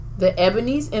The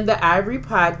Ebonies and the Ivory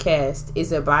podcast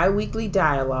is a bi-weekly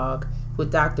dialogue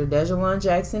with Dr. Dejalon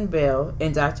Jackson Bell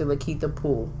and Dr. Lakeitha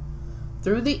Poole.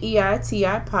 Through the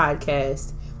EITI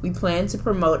podcast, we plan to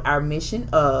promote our mission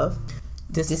of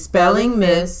dispelling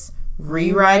myths,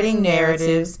 rewriting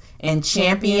narratives, and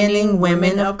championing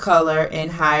women of color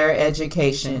in higher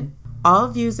education. All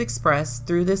views expressed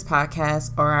through this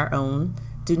podcast are our own,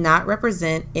 do not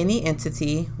represent any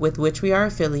entity with which we are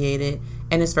affiliated,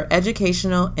 and is for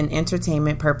educational and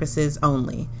entertainment purposes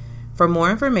only. For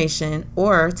more information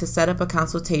or to set up a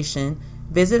consultation,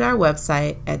 visit our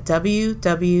website at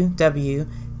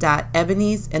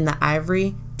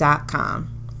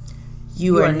www.eboniesandtheivory.com.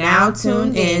 You are now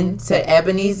tuned in to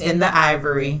Ebonies in the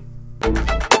Ivory.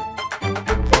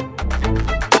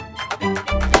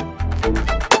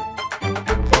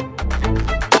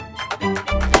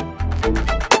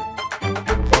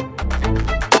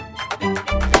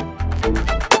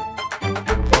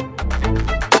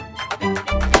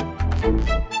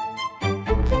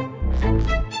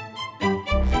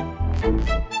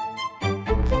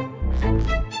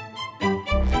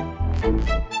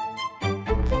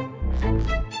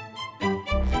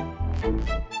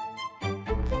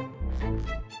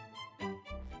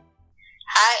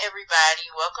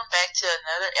 Welcome back to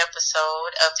another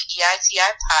episode of the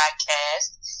EITI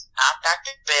podcast. I'm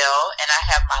Dr. Bell, and I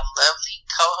have my lovely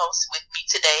co-host with me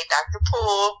today, Dr.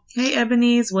 Poole. Hey,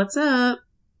 Ebonies, what's up?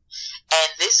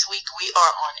 And this week we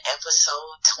are on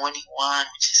episode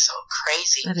 21, which is so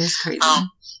crazy. That is crazy.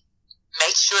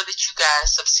 Make sure that you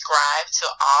guys subscribe to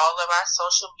all of our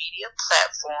social media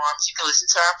platforms. You can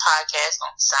listen to our podcast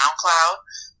on SoundCloud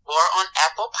or on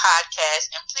Apple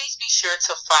Podcasts, and please be sure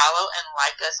to follow and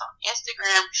like us on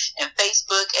Instagram and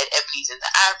Facebook at Ebonies in the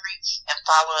Ivory, and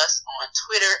follow us on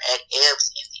Twitter at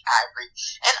Ebs in the Ivory.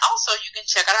 And also, you can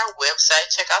check out our website,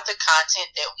 check out the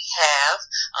content that we have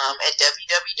at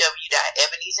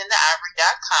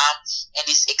www.eboniesandtheivory.com, and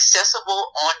it's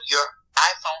accessible on your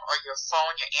iPhone or your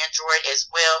phone, your Android as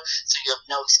well, so you have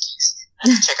no excuse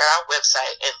to check out our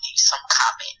website and leave some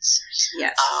comments.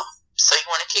 Yes. So you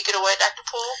want to kick it away, Dr.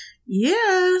 Poole?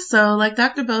 Yeah. So like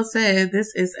Dr. Bell said,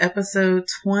 this is episode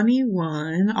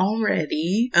 21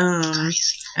 already. I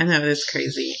know it's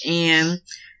crazy. And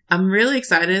I'm really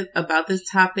excited about this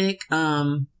topic.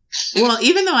 Well,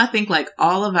 even though I think like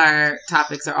all of our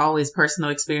topics are always personal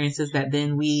experiences that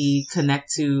then we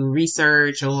connect to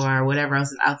research or whatever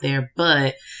else is out there.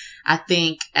 But I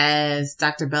think as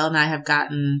Dr. Bell and I have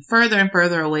gotten further and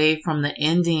further away from the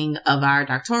ending of our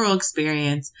doctoral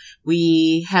experience,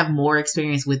 we have more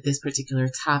experience with this particular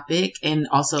topic, and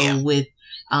also with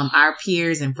our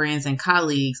peers and friends and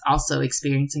colleagues also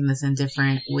experiencing this in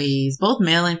different ways, both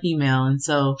male and female. And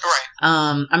so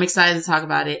I'm excited to talk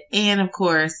about it. And of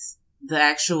course, the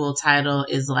actual title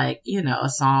is like, you know, a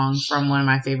song from one of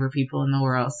my favorite people in the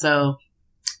world. So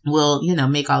we'll, you know,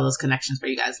 make all those connections for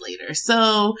you guys later.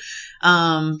 So,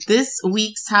 this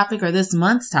week's topic, or this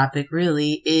month's topic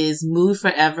really, is Move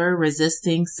Forever,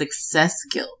 Resisting Success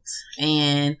Guilt.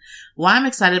 And why I'm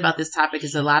excited about this topic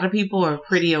is a lot of people are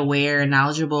pretty aware and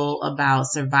knowledgeable about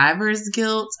survivor's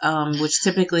guilt, which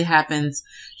typically happens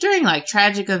during like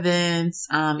tragic events,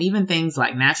 even things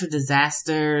like natural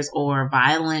disasters or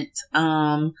violent,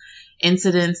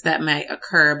 incidents that may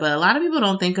occur. But a lot of people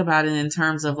don't think about it in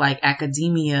terms of like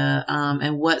academia,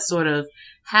 and what sort of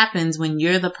happens when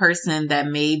you're the person that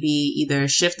maybe either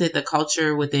shifted the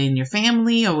culture within your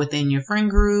family or within your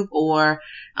friend group, or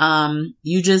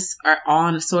you just are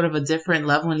on sort of a different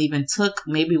level and even took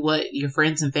maybe what your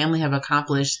friends and family have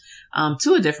accomplished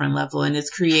to a different level, and it's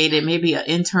created maybe an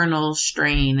internal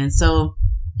strain. And so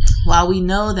while we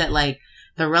know that like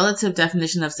the relative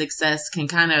definition of success can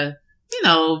kind of, you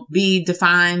know, be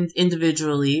defined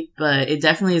individually, but it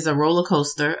definitely is a roller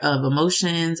coaster of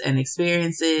emotions and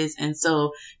experiences. And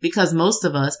so because most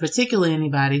of us, particularly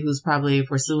anybody who's probably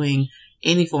pursuing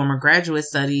any form of graduate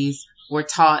studies, we're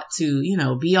taught to, you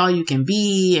know, be all you can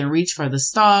be and reach for the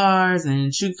stars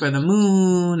and shoot for the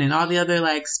moon and all the other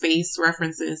like space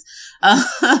references.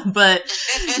 But,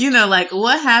 you know, like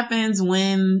what happens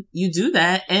when you do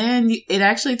that and it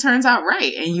actually turns out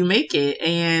right and you make it,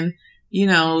 and you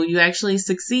know, you actually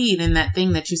succeed in that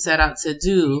thing that you set out to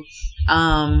do.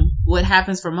 What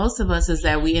happens for most of us is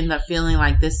that we end up feeling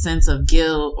like this sense of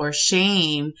guilt or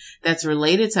shame that's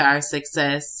related to our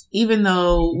success, even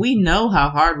though we know how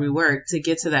hard we work to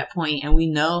get to that point, and we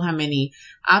know how many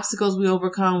obstacles we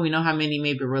overcome. We know how many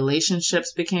maybe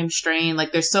relationships became strained.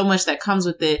 Like there's so much that comes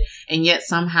with it, and yet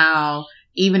somehow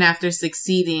even after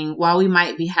succeeding, while we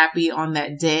might be happy on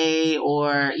that day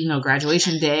or,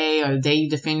 graduation day or the day you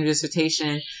defend your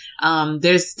dissertation,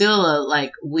 there's still a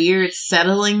like weird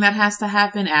settling that has to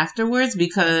happen afterwards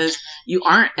because you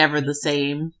aren't ever the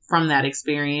same from that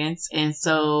experience. And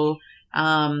so,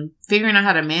 figuring out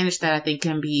how to manage that, I think,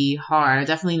 can be hard. I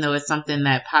definitely know it's something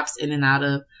that pops in and out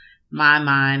of my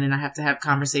mind, and I have to have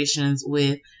conversations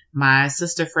with my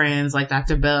sister friends like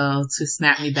Dr. Bell to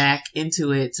snap me back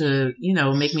into it, to,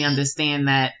 make me understand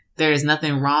that there is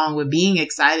nothing wrong with being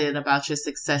excited about your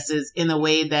successes in a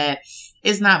way that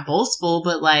is not boastful,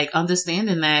 but like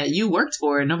understanding that you worked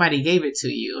for it. Nobody gave it to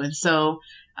you. And so,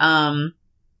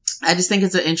 I just think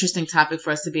it's an interesting topic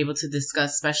for us to be able to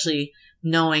discuss, especially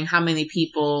knowing how many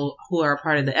people who are a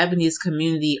part of the Ebony's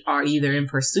community are either in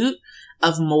pursuit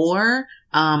of more,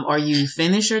 or you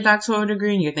finish your doctoral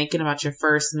degree and you're thinking about your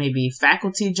first maybe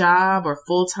faculty job or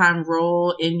full-time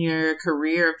role in your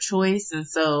career of choice. And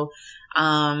so,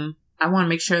 I want to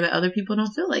make sure that other people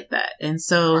don't feel like that. And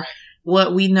so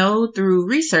what we know through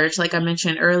research, like I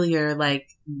mentioned earlier, like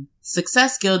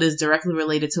success guilt is directly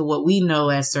related to what we know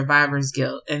as survivor's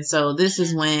guilt. And so this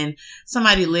is when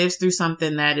somebody lives through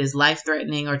something that is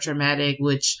life-threatening or traumatic,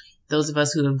 which those of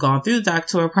us who have gone through the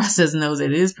doctoral process knows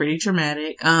it is pretty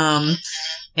traumatic.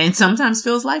 And sometimes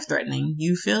feels life-threatening.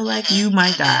 You feel like you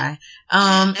might die.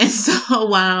 And so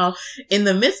while in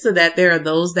the midst of that, there are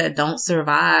those that don't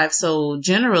survive. So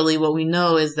generally what we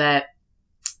know is that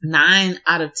 9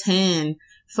 out of 10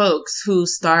 folks who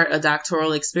start a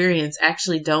doctoral experience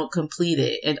actually don't complete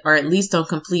it, or at least don't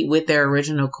complete with their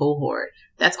original cohort.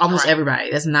 That's almost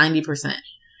everybody. That's 90%.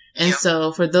 And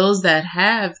so for those that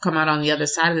have come out on the other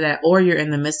side of that, or you're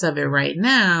in the midst of it right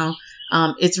now,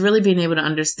 it's really being able to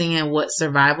understand what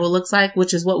survival looks like,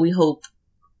 which is what we hope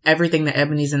everything that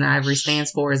Ebony's and Ivory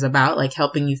stands for is about, like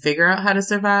helping you figure out how to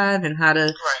survive and how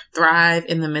to thrive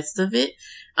in the midst of it.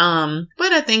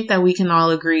 But I think that we can all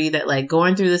agree that like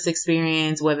going through this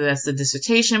experience, whether that's the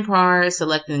dissertation part,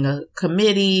 selecting a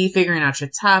committee, figuring out your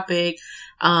topic,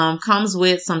 comes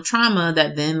with some trauma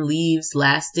that then leaves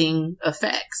lasting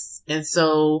effects. And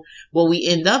so what we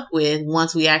end up with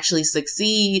once we actually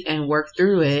succeed and work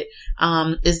through it,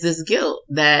 is this guilt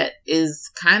that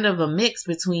is kind of a mix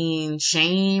between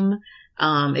shame,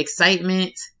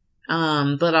 excitement,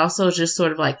 but also just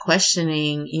sort of like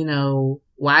questioning,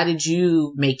 why did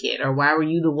you make it? Or why were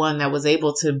you the one that was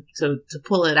able to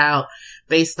pull it out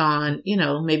based on,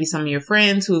 maybe some of your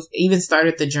friends who've even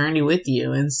started the journey with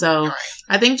you. And so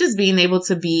I think just being able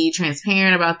to be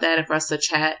transparent about that and for us to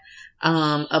chat,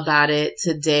 about it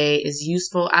today is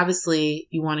useful. Obviously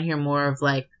you want to hear more of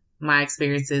like my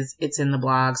experiences. It's in the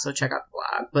blog, so check out the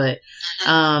blog. But,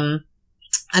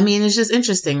 it's just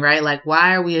interesting, right? Like,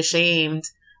 why are we ashamed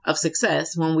of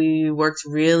success when we worked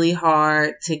really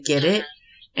hard to get it?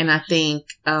 And I think,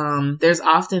 there's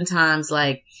oftentimes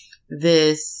like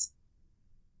this,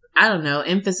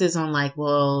 emphasis on like,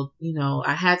 well,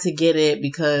 I had to get it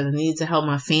because I needed to help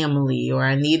my family, or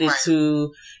I needed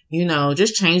to,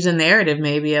 just change the narrative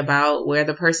maybe about where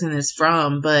the person is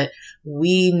from. But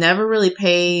we never really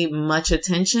pay much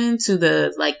attention to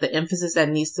the emphasis that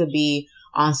needs to be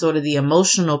on sort of the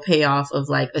emotional payoff of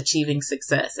like achieving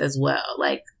success as well.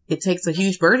 Like it takes a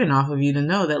huge burden off of you to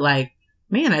know that like,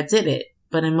 man, I did it.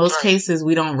 But in most cases,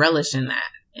 we don't relish in that.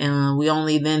 And we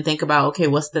only then think about, okay,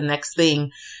 what's the next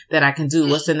thing that I can do?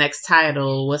 What's the next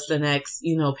title? What's the next,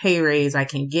 pay raise I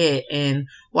can get? And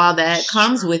while that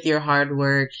comes with your hard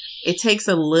work, it takes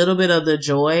a little bit of the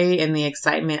joy and the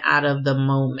excitement out of the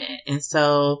moment. And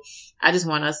so I just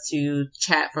want us to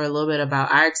chat for a little bit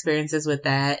about our experiences with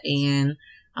that and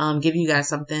give you guys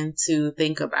something to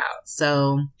think about.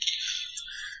 So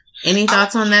any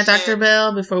thoughts on that, Dr.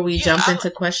 Bell, before we jump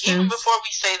into questions? Even before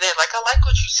we say that, like, I like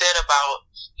what you said about,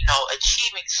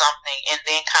 achieving something and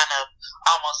then kind of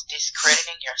almost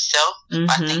discrediting yourself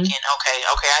by thinking, okay,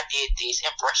 I did this,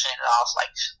 and brushing it off,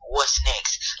 like, what's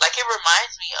next? Like, it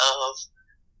reminds me of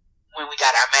when we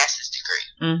got our master's degree.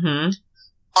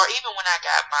 Or even when I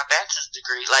got my bachelor's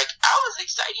degree. Like, I was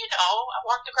excited, I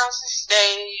walked across the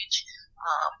stage,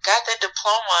 got that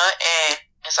diploma, and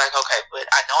it's like, okay, but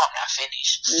I know I'm not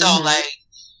finished. So, like,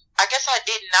 I guess I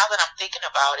didn't, now that I'm thinking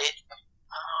about it,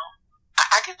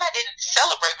 I guess I didn't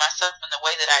celebrate myself in the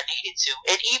way that I needed to.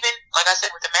 And even, like I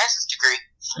said, with the master's degree,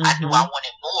 I knew I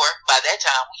wanted more. By that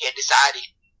time, we had decided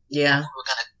we were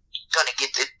gonna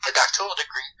get the doctoral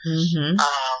degree.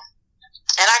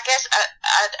 And I guess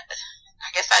I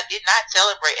guess I did not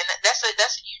celebrate, and that's a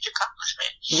huge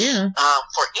accomplishment.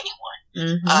 For anyone.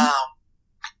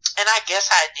 And I guess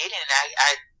I didn't.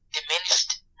 I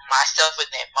diminished myself in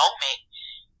that moment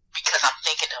because I'm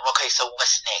thinking of, okay, so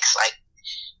what's next? Like,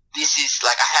 this is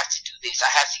like, I have to do this,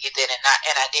 I have to get that,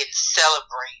 and I didn't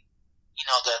celebrate,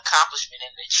 the accomplishment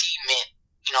and the achievement,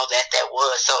 that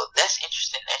was. So that's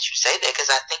interesting that you say that, because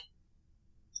I think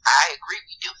I agree,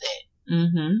 we do that.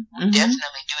 We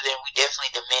definitely do that. We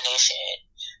definitely diminish and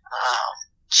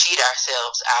cheat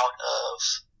ourselves out of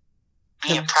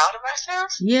being proud of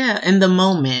ourselves. Yeah, in the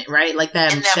moment, right? Like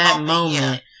that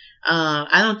moment. Yeah.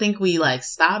 I don't think we like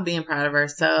stop being proud of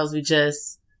ourselves. We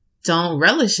just don't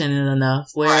relish in it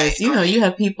enough. Whereas, you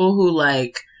have people who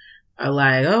like are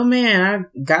like, oh man, I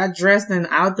got dressed and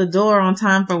out the door on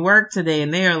time for work today,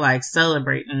 and they are like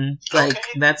celebrating. Like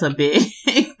that's a big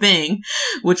thing,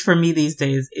 which for me these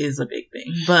days is a big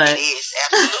thing. But it is,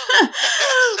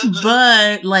 absolutely.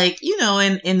 But like,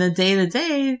 in the day to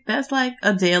day, that's like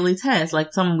a daily task,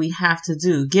 like something we have to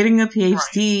do. Getting a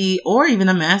PhD or even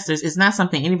a master's is not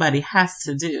something anybody has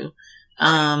to do.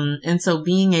 And so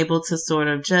being able to sort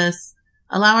of just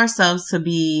allow ourselves to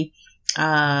be,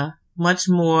 much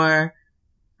more,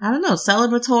 I don't know,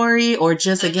 celebratory, or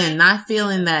just, again, not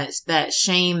feeling that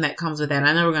shame that comes with that.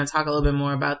 I know we're going to talk a little bit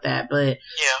more about that, but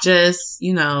just,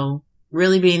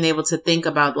 really being able to think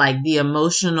about like the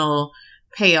emotional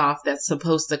payoff that's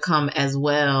supposed to come as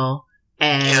well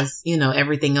as,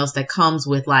 everything else that comes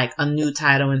with like a new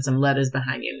title and some letters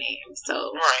behind your name.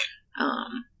 So,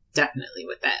 definitely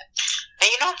with that.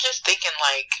 And I'm just thinking,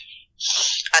 like,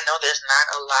 I know there's not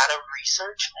a lot of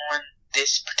research on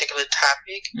this particular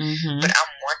topic, but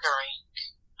I'm wondering,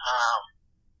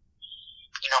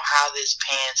 how this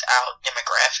pans out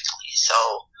demographically. So,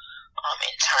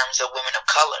 in terms of women of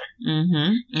color,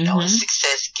 is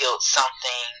success guilt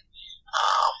something,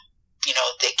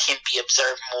 that can be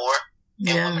observed more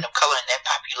in women of color in that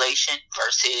population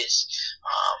versus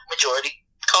majority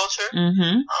culture?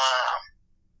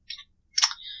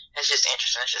 It's just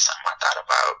interesting. It's just something I thought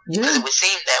about, because it would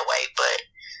seem that way, but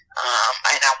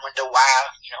and I wonder why,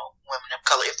 women of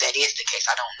color, if that is the case,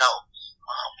 I don't know,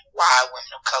 why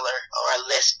women of color are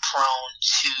less prone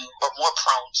to, or more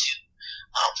prone to,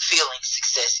 feeling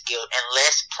success guilt, and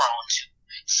less prone to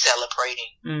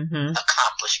celebrating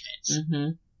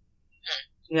accomplishments.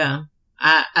 Yeah.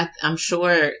 I'm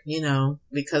sure,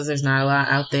 because there's not a lot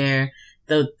out there,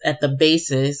 at the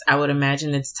basis, I would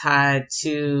imagine it's tied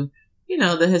to,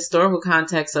 the historical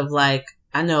context of like,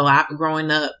 I know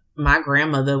growing up, my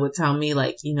grandmother would tell me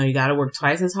like, you got to work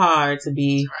twice as hard to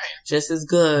be just as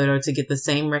good or to get the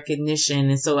same recognition.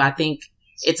 And so I think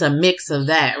it's a mix of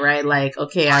that, right? Like,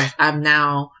 okay, I've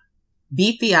now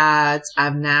beat the odds.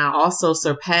 I've now also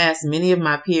surpassed many of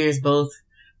my peers, both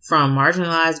from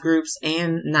marginalized groups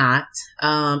and not,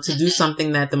 to do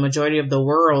something that the majority of the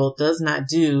world does not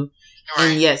do,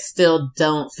 and yet still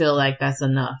don't feel like that's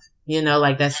enough.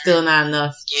 Like that's still not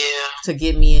enough to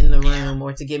get me in the room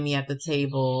or to get me at the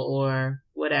table or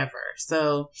whatever.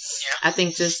 So I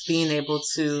think just being able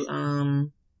to,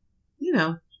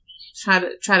 try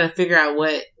to figure out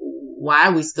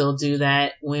why we still do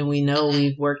that when we know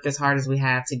we've worked as hard as we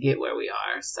have to get where we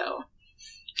are. So,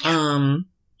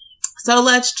 so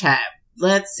let's chat.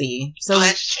 Let's see. So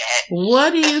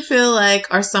what do you feel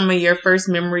like are some of your first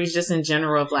memories just in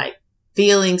general of like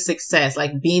feeling success,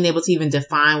 like being able to even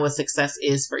define what success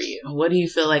is for you? What do you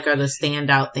feel like are the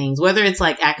standout things, whether it's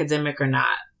like academic or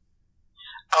not?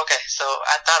 Okay, so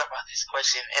I thought about this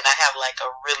question, and I have like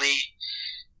a really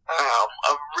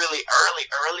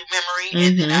early memory,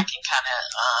 and then I can kind of,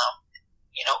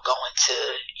 go into,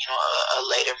 a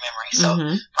later memory. So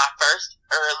my first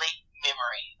early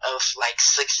memory of like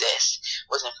success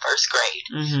was in first grade,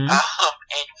 and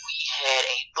we had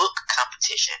a book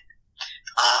competition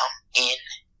in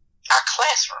our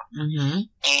classroom,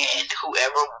 and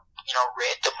whoever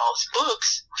read the most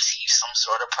books received some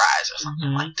sort of prize or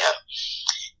something like that.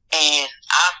 And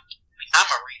I'm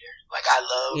a reader, like I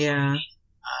love reading.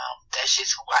 That's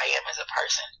just who I am as a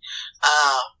person.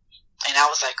 And I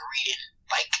was like reading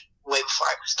like way before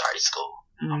I even started school.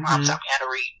 My mom taught me how to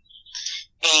read,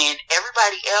 and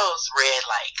everybody else read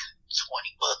like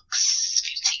 20 books,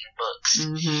 15 books,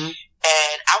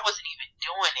 and I wasn't even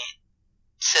doing it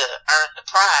to earn the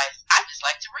prize. I just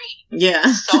like to read.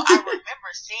 So I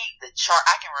remember seeing the chart.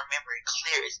 I can remember it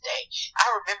clear as day. I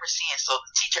remember seeing, so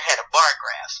the teacher had a bar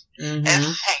graph, and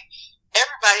like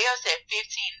everybody else had 15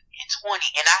 and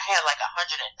 20, and I had like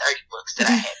 130 books that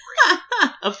I had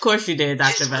read. Of course you did,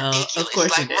 Dr. Bell. Of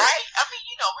course you did. Right? I mean,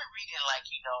 we're reading like,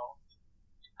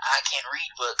 I can't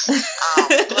read books.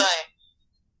 But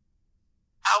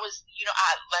I was,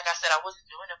 like I said, I wasn't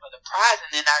doing it for the prize,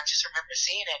 and then I just remember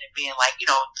seeing it and being like,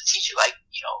 the teacher, like,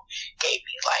 gave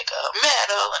me like a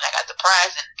medal, and I got the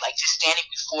prize, and like just standing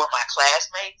before my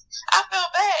classmates, I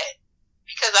felt bad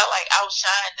because I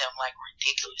outshine them like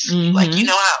ridiculously. Like, you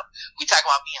know how we talk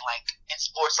about being like in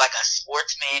sports, like a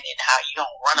sportsman, and how you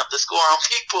don't run up the score on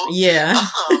people. Yeah.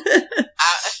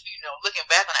 Looking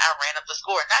back on it, I ran up the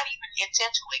score, not even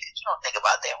intentionally, because you don't think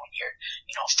about that when you're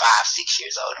 5-6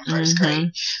 years old in first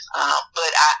grade.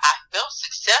 But I felt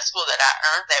successful that I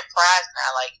earned that prize, and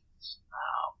I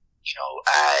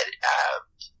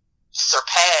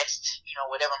surpassed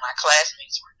whatever my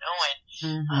classmates were doing.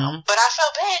 But I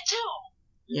felt bad too.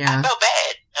 Yeah. I felt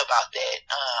bad about that.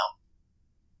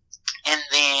 And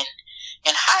then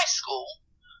in high school,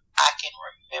 I can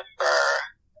remember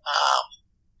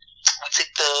I took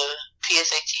the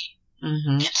PSAT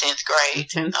in 10th grade.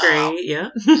 10th grade, yeah.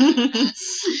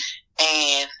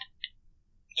 And,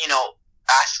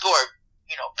 I scored,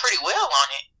 pretty well on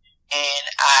it. And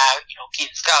I,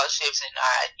 getting scholarships, and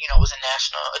I, was a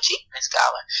National Achievement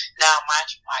Scholar. Now,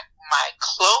 my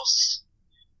close,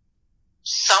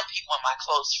 some people in my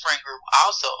close friend group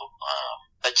also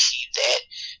achieved that,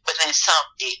 but then some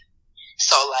didn't.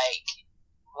 So,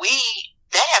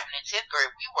 that happened in 10th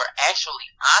grade. We were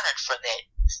actually honored for that,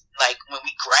 when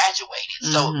we graduated.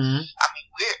 So, I mean,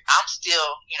 I'm still,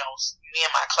 me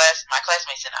and my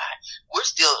classmates and I, we're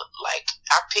still,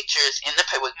 our pictures in the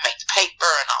paper, we make the paper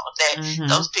and all of that.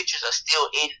 Those pictures are still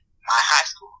in my high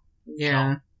school.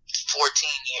 Yeah. 14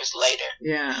 years later.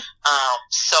 Yeah.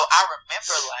 So I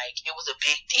remember, it was a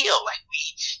big deal. We,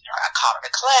 I called her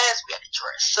to class. We had to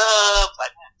dress up. We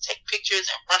had to take pictures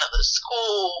in front of the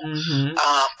school.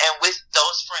 And with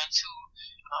those friends who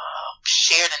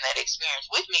shared in that experience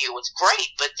with me, it was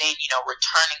great. But then,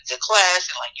 returning to class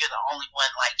and, you're the only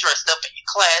one, dressed up in your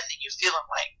class, and you're feeling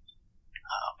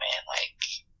oh, man,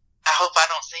 I hope I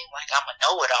don't seem like I'm a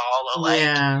know-it-all, or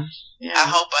yeah. I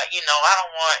hope I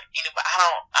don't want anybody. I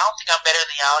don't think I'm better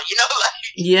than y'all.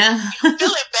 Yeah.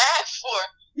 Feeling bad for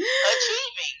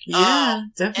achieving. Yeah,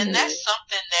 definitely. And that's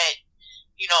something that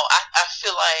I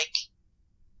feel like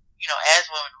as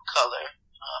women of color,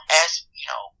 as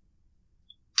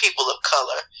people of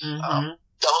color,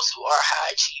 those who are high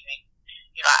achieving,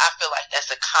 I feel like that's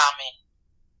a common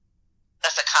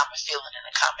feeling and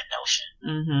a common notion.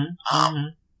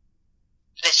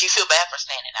 That you feel bad for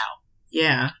standing out.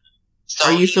 Yeah. So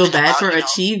or you feel bad for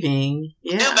achieving.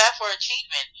 Yeah. Feel bad for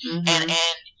achievement. And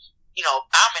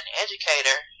I'm an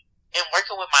educator, and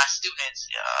working with my students,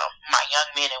 my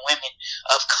young men and women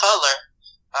of color,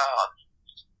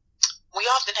 we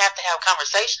often have to have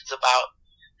conversations about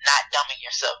not dumbing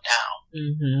yourself down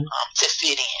to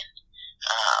fit in,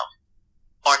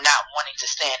 or not wanting to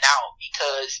stand out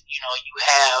because, you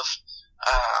have,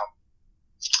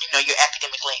 you're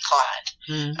academically inclined.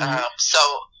 So,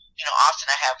 often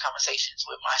I have conversations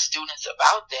with my students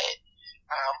about that.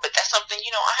 But that's something,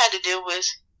 I had to deal with,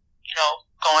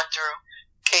 going through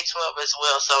K-12 as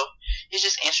well. So it's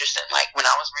just interesting. When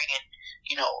I was reading,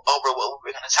 over what we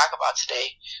were going to talk about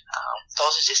today,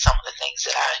 those are just some of the things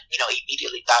that I,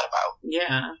 immediately thought about.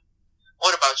 Yeah.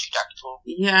 What about you, Dr. Poole?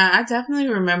 Yeah, I definitely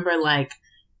remember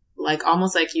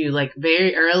almost like you,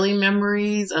 very early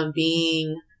memories of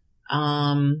being,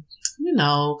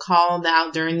 called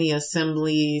out during the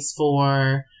assemblies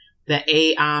for the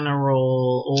A honor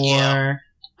roll, or,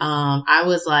 I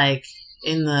was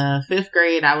in the 5th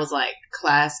grade, I was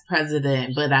class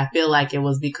president, but I feel like it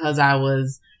was because I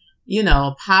was,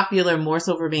 popular more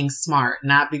so for being smart,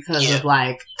 not because of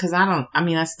cause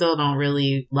I still don't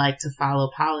really like to follow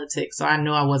politics. So I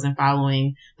know I wasn't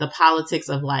following the politics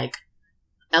of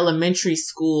elementary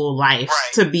school life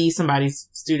to be somebody's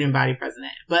student body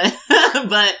president, but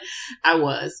I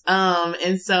was,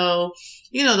 and so,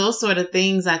 those sort of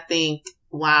things, I think,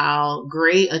 while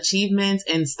great achievements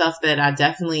and stuff that I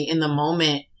definitely in the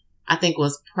moment, I think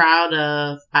was proud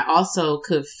of, I also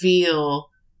could feel,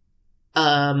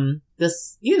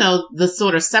 this, the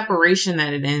sort of separation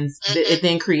that it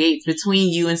then creates between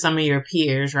you and some of your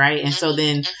peers. Right. And so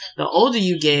then the older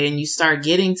you get and you start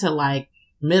getting to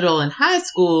middle and high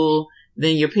school,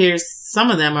 then your peers,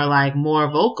 some of them are more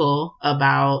vocal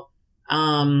about,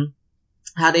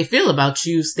 how they feel about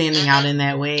you standing out in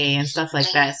that way and stuff like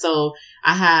that. So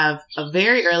I have a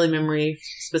very early memory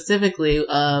specifically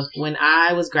of when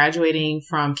I was graduating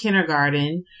from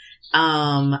kindergarten.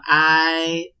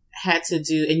 I had to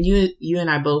do, and you and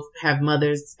I both have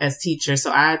mothers as teachers.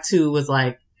 So I too was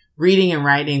reading and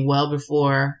writing well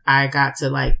before I got to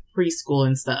preschool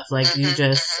and stuff.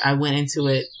 I went into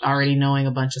it already knowing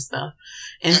a bunch of stuff.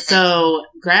 And so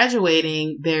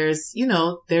graduating, there's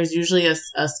usually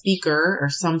a speaker or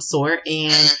some sort,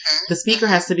 and the speaker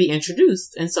has to be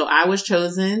introduced. And so I was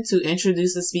chosen to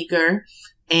introduce the speaker.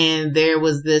 and there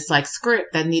was this like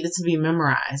script that needed to be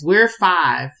memorized. We're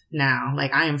 5 now.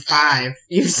 Like I am 5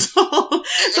 years old.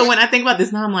 So when I think about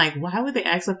this now, I'm like, why would they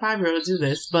ask a 5-year-old to do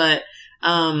this? But,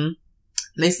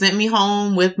 they sent me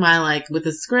home with with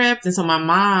the script. And so my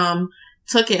mom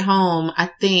took it home. I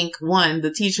think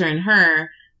the teacher and her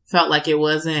felt like it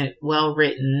wasn't well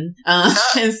written.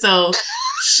 And so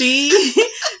she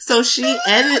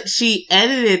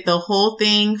edited the whole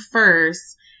thing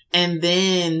first, and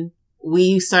then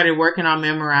we started working on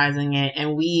memorizing it,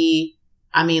 and we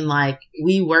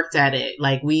worked at it.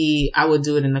 I would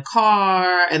do it in the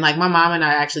car, and my mom and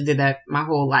I actually did that my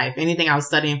whole life. Anything I was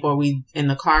studying for, we in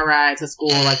the car ride to school,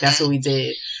 that's what we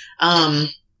did.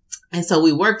 And so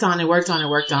we worked on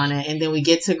it, and then we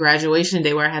get to graduation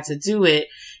day where I had to do it,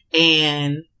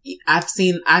 and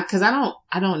cause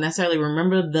I don't necessarily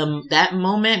remember that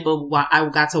moment, but I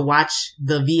got to watch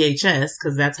the VHS,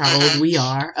 cause that's how old we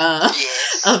are,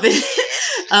 of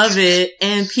it.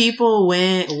 And people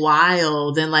went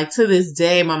wild. And to this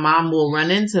day, my mom will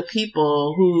run into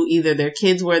people who either their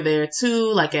kids were there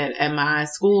too, at my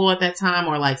school at that time,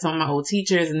 or some of my old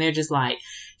teachers. And they're just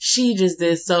she just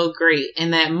did so great. In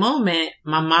that moment,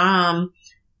 my mom,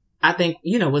 I think,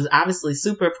 was obviously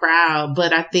super proud,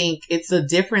 but I think it's a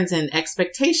difference in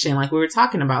expectation. We were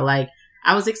talking about,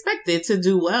 I was expected to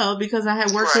do well because I had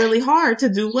worked really hard to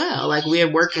do well. We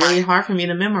had worked really hard for me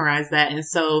to memorize that.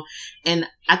 And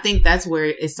I think that's where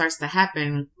it starts to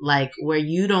happen, where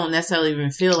you don't necessarily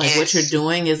even feel what you're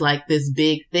doing is this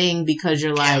big thing, because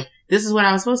you're this is what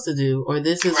I was supposed to do, or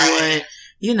this is what,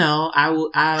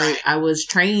 I was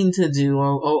trained to do,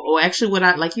 or actually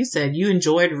what like you said, you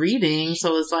enjoyed reading.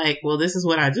 So it's well, this is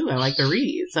what I do. I like to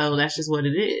read. So that's just what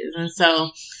it is. And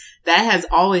so that has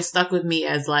always stuck with me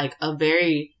as a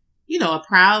very, a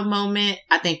proud moment.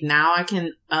 I think now I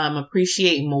can,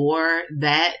 appreciate more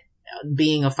that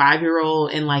being a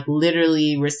 5-year-old and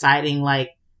literally reciting,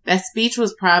 that speech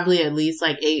was probably at least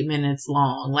 8 minutes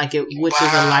long, which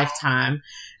is a lifetime.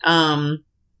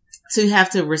 To have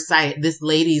to recite this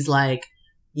lady's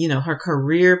her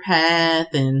career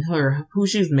path and who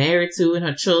she's married to and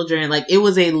her children. It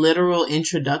was a literal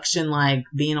introduction,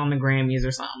 being on the Grammys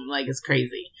or something. It's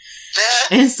crazy.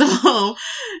 And so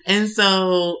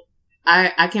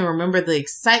I can remember the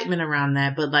excitement around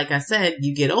that. But like I said,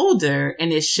 you get older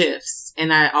and it shifts.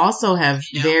 And I also have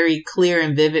very clear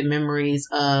and vivid memories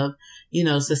of,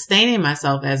 sustaining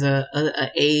myself as a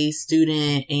A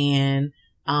student, and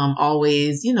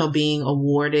always, being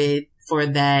awarded for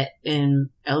that in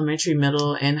elementary,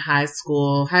 middle, and high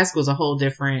school. High school is a whole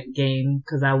different game,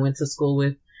 because I went to school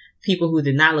with people who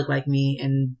did not look like me,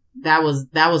 and that was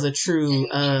a true,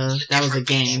 that was a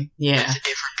game. Yeah. That's a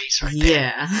different beast right there.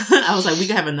 Yeah. I was we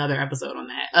could have another episode on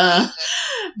that.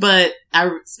 But I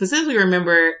specifically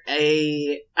remember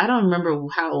I don't remember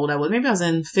how old I was. Maybe I was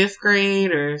in 5th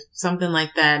grade or something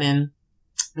like that. And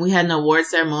we had an award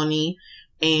ceremony,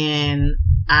 and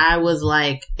I was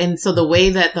and so the way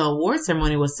that the award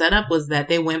ceremony was set up was that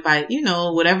they went by,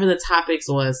 whatever the topics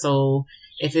was. So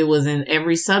if it was in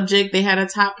every subject, they had a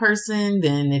top person.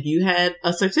 Then if you had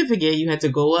a certificate, you had to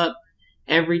go up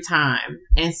every time.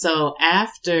 And so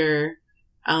after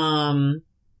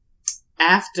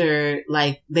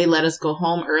they let us go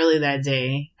home early that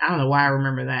day. I don't know why I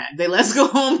remember that. They let us go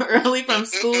home early from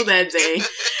school that day.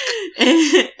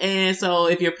 And so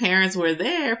if your parents were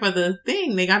there for the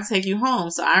thing, they got to take you home.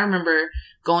 So I remember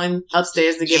going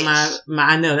upstairs to get my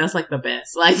I know that's the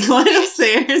best, going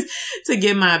upstairs to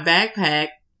get my backpack.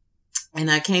 And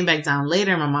I came back down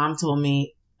later. My mom told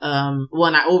me, and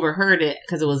I overheard it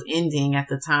because it was ending at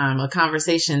the time, a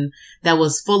conversation that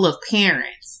was full of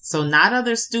parents. So not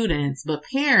other students, but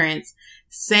parents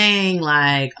saying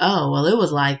oh, well, it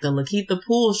was the Lakeitha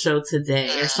Poole show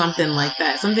today, or something like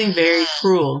that. Something very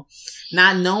cruel.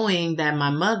 Not knowing that my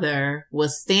mother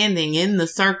was standing in the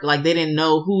circle. They didn't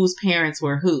know whose parents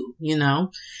were who,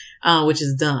 which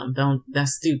is dumb.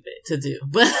 That's stupid to do.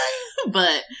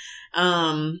 But,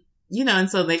 and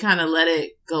so they kind of let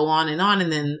it go on.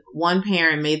 And then one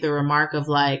parent made the remark of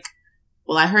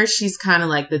well, I heard she's kind of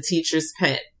the teacher's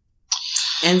pet.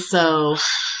 And so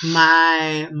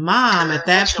my mom at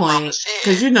that point,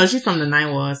 because she's from the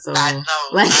 9-1, so I know.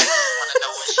 I just want to know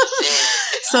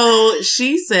what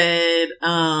she said.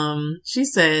 So she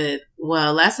said,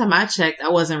 well, last time I checked, I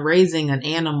wasn't raising an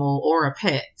animal or a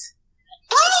pet.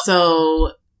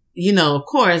 So, of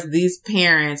course, these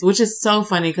parents, which is so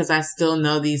funny because I still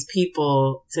know these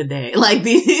people today.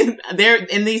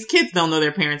 These kids don't know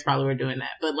their parents probably were doing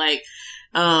that. But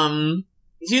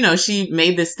she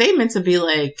made this statement to be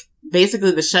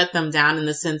basically to shut them down, in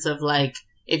the sense of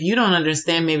if you don't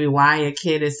understand maybe why a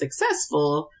kid is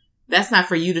successful, that's not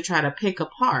for you to try to pick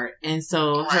apart. And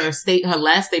so her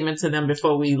last statement to them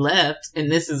before we left,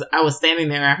 and I was standing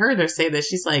there, I heard her say that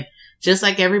she's like, just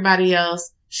like everybody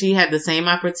else, she had the same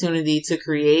opportunity to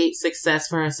create success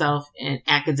for herself and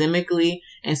academically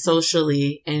and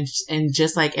socially and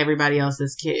just like everybody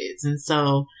else's kids. And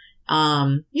so,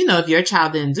 if your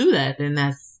child didn't do that, then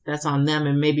that's on them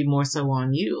and maybe more so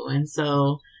on you. And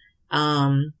so,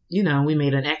 we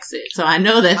made an exit. So I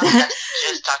know that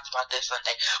just talked about this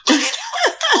Sunday,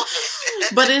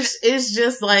 but it's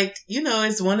just like,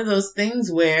 it's one of those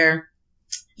things where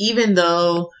even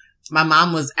though my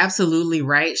mom was absolutely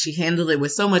right, she handled it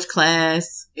with so much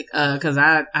class. Cause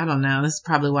I don't know. This is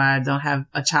probably why I don't have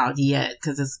a child yet.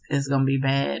 Cause it's going to be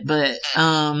bad. But,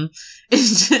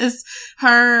 it's just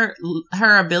her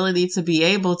ability to be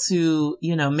able to,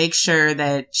 make sure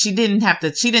that she didn't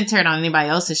tear down anybody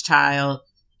else's child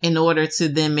in order to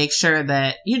then make sure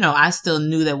that, I still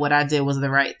knew that what I did was the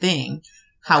right thing.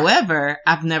 However,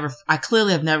 I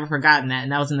clearly have never forgotten that.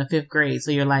 And that was in the 5th grade.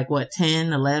 So you're like, what,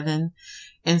 10, 11?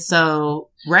 And so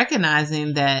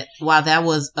recognizing that while that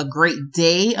was a great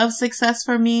day of success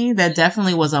for me, that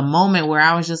definitely was a moment where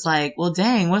I was just like, well,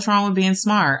 dang, what's wrong with being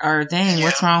smart? Or dang,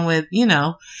 what's wrong with,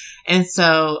 And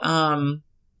so,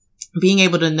 being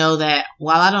able to know that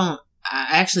while I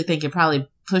actually think it probably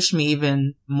pushed me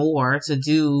even more to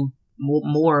do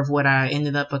more of what I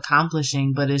ended up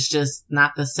accomplishing, but it's just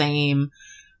not the same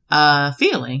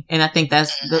feeling. And I think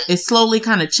it slowly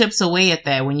kind of chips away at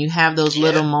that when you have those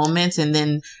little moments. And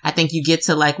then I think you get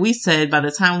to, like we said, by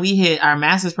the time we hit our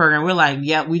master's program, we're like,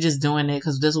 yeah, we just doing it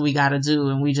because this is what we got to do.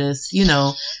 And we just,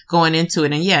 going into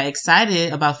it and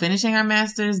excited about finishing our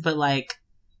master's, but like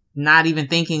not even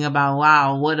thinking about,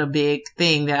 wow, what a big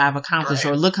thing that I've accomplished,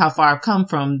 or look how far I've come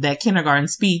from that kindergarten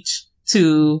speech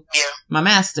to my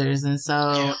master's. And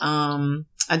so,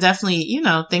 I definitely,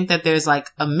 think that there's like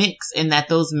a mix in that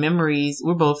those memories,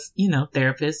 we're both,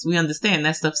 therapists. We understand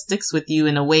that stuff sticks with you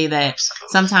in a way that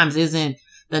sometimes isn't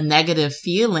the negative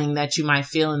feeling that you might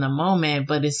feel in the moment,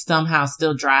 but it somehow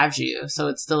still drives you. So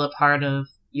it's still a part of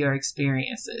your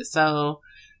experiences. So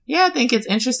I think it's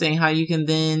interesting how you can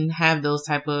then have those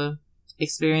type of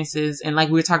experiences. And like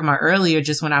we were talking about earlier,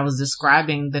 just when I was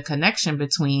describing the connection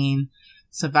between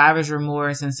survivor's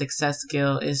remorse and success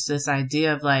guilt, is this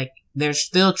idea of like, there's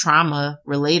still trauma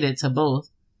related to both.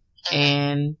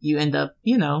 And you end up,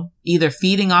 either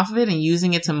feeding off of it and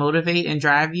using it to motivate and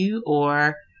drive you,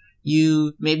 or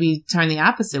you maybe turn the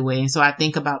opposite way. And so I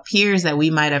think about peers that we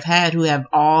might have had who have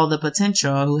all the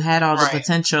potential, who had all the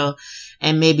potential,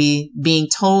 and maybe being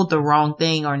told the wrong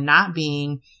thing or not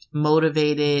being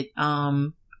motivated,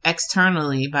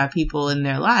 externally by people in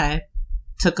their life,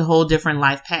 took a whole different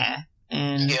life path.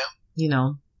 And,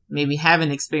 maybe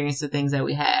haven't experienced the things that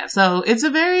we have. So it's a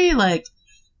very like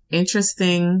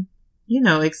interesting,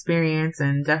 experience,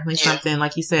 and definitely something,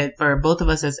 like you said, for both of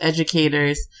us as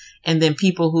educators, and then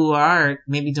people who are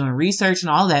maybe doing research and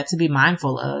all that, to be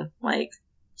mindful of, like,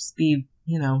 just be,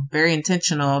 very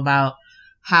intentional about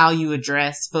how you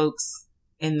address folks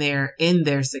in their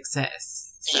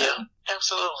success. So,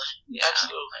 absolutely. Yeah.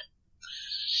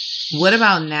 Absolutely. What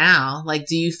about now? Like,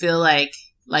 do you feel like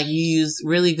you use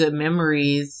really good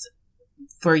memories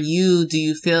for you? Do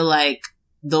you feel like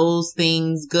those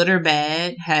things, good or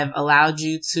bad, have allowed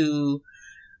you to,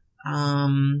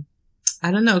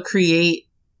 create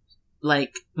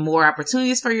like more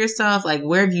opportunities for yourself? Like,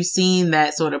 where have you seen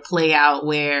that sort of play out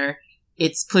where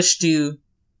it's pushed you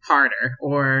harder,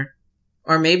 or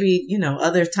maybe,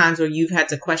 other times where you've had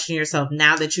to question yourself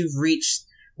now that you've reached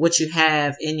what you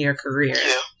have in your career?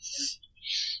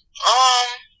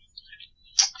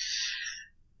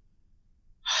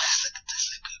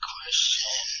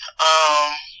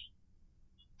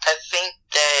 I think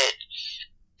that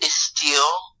it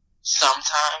still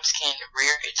sometimes can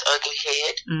rear its ugly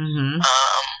head.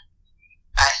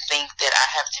 I think that I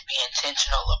have to be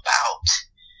intentional about,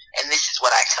 and this is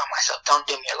what I tell myself: don't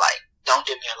dim your light. Don't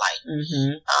dim your light.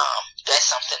 That's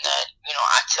something that,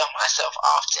 I tell myself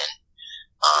often.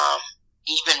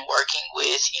 Even working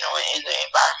with, in the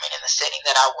environment, in the setting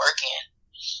that I work in,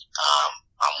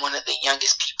 I'm one of the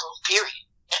youngest people, period.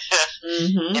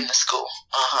 In the school,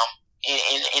 in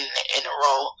a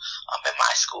role in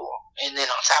my school. And then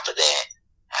on top of that,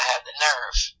 I have the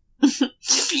nerve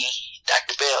to be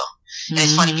Dr. Bell. And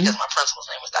it's funny because my principal's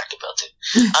name was Dr. Bell too.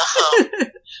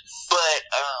 But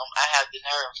I have the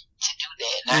nerve to do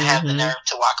that, and I have the nerve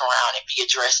to walk around and be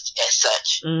addressed as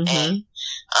such. And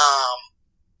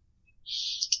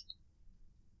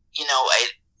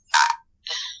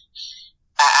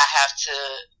I have to,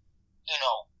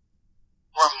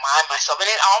 remind myself, and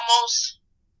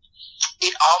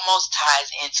it almost ties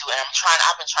into, and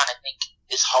I've been trying to think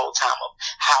this whole time of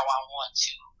how I want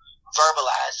to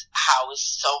verbalize how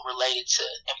it's so related to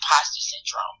imposter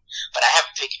syndrome, but I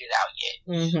haven't figured it out yet.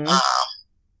 Mm-hmm.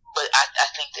 But I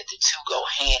think that the two go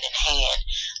hand in hand.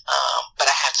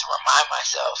 But I have to remind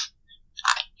myself,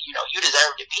 you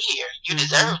deserve to be here. You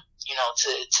Mm-hmm. deserve,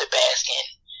 to bask in,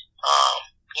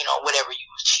 whatever you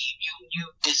achieve. You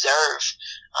deserve,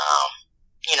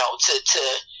 to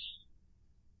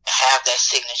have that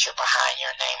signature behind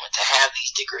your name, and to have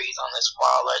these degrees on this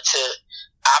wall, or to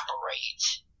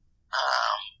operate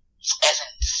as a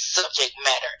subject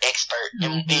matter expert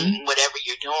Mm-hmm. in whatever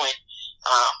you're doing,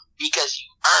 because you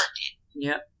earned it.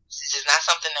 Yep. This is not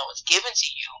something that was given to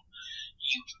you.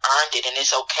 You've earned it, and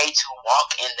it's okay to walk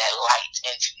in that light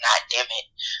and to not dim it.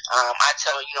 I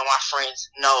tell my friends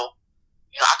know.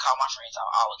 I call my friends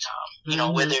out all the time.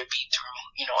 Mm-hmm. Whether it be through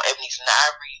Ebony's and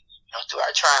Ivory, through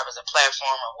our tribe as a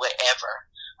platform or whatever.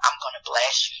 I'm gonna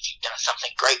blast you if you've done something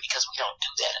great, because we don't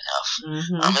do that enough.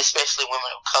 Mm-hmm. Especially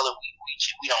women of color, we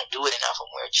don't do it enough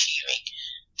when we're achieving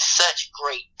such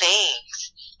great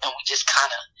things, and we just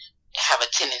kind of have a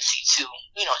tendency to,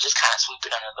 just kind of sweep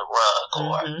it under the rug,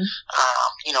 or, Mm-hmm.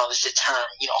 there's the term,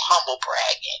 humble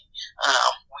bragging.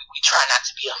 We try not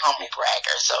to be a humble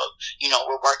bragger, so,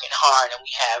 we're working hard, and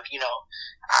we have,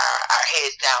 our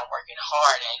heads down working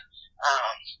hard, and,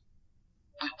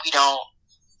 we don't,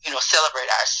 celebrate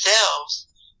ourselves,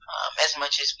 as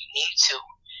much as we need to.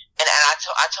 And I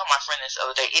told my friend this the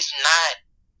other day, it's not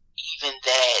even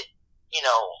that,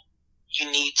 you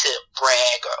need to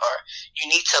brag, or you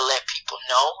need to let people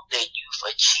know that you've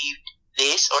achieved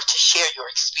this, or to share your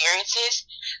experiences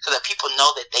so that people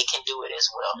know that they can do it as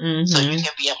well. Mm-hmm. So you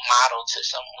can be a model to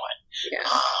someone. Yeah.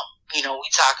 We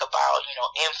talk about,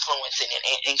 influencing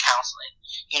in counseling.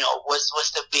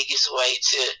 What's the biggest way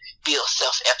to build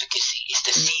self-efficacy is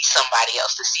to see somebody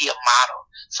else, to see a model,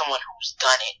 someone who's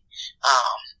done it,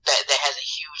 that has a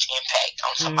huge impact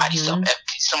on somebody's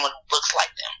self-efficacy, someone who looks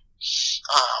like them.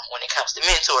 When it comes to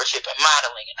mentorship and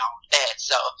modeling and all of that.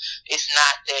 So it's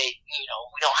not that,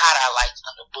 we don't hide our lights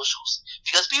under bushels,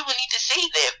 because people need to see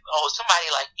that, somebody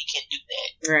like me can do that.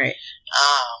 Right.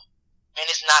 And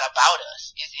it's not about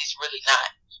us. It's really not.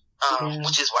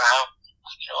 Which is why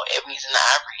Ebony's and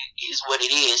Ivory is what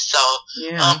it is. So,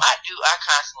 I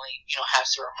constantly, have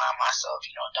to remind myself,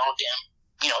 don't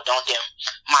dim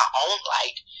my own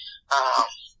light.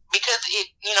 Because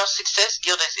success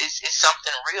guilt is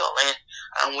something real,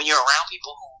 and when you're around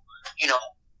people who,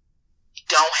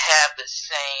 don't have the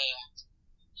same,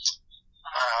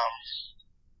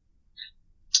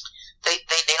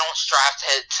 they don't strive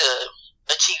to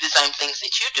achieve the same things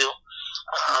that you do,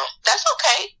 that's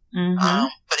okay. Mm-hmm.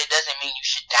 But it doesn't mean you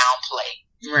should downplay.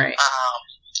 Right.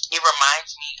 It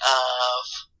reminds me of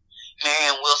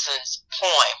Marianne Wilson's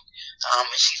poem, and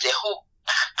she said,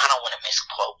 I don't want to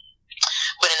misquote,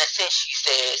 but in a sense she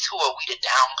says, who are we to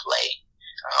downplay,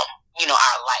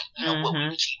 our light, what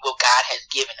we achieve, what God has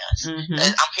given us.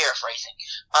 I'm paraphrasing.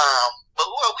 But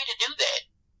who are we to do that?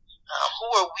 Who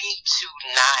are we to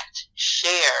not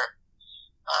share,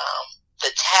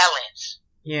 the talents,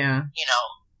 that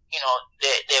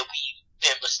we've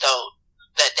been bestowed,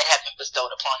 that have been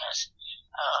bestowed upon us.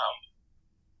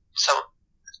 So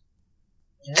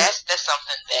that's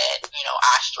something that,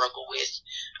 I struggle with.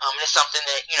 It's something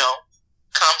that,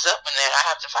 comes up and that I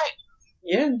have to fight.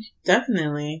 Yeah,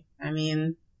 definitely. I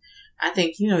mean, I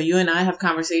think, you and I have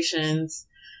conversations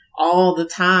all the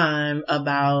time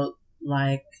about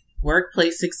like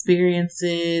workplace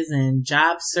experiences and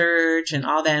job search and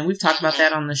all that. And we've talked about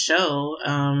that on the show,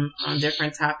 on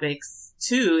different topics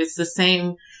too. It's the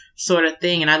same sort of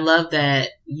thing. And I love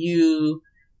that you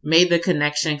made the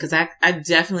connection, because I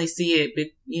definitely see it,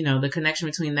 the connection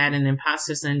between that and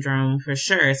imposter syndrome for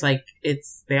sure. It's like,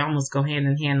 they almost go hand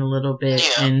in hand a little bit.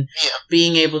 Yeah, and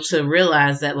being able to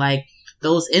realize that like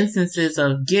those instances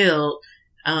of guilt,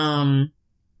 kind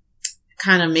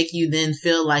of make you then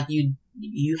feel like you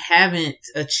haven't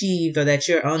achieved, or that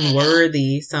you're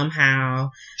unworthy somehow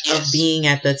of being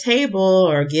at the table,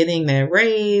 or getting that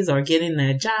raise, or getting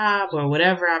that job, or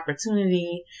whatever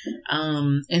opportunity.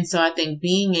 And so I think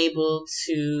being able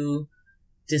to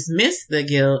dismiss the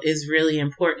guilt is really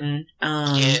important.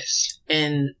 And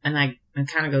it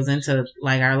kind of goes into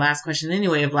like our last question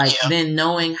anyway, of like, then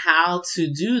knowing how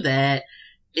to do that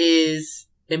is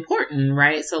important,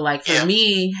 right? So like for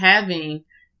me, having,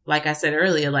 like I said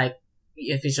earlier, like,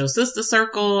 if it's your sister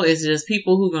circle, it's just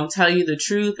people who gonna tell you the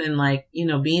truth, and like,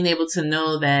 being able to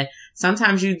know that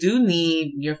sometimes you do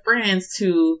need your friends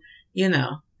to,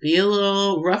 be a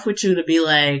little rough with you to be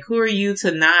like, who are you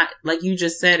to not, like you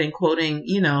just said in quoting,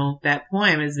 you know, that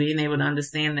poem, is being able to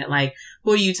understand that, like,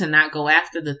 who are you to not go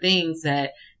after the things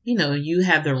that, you know, you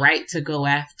have the right to go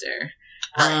after.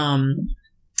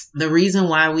 The reason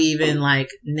why we even like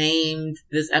named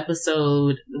this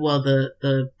episode, well,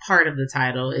 the part of the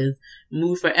title is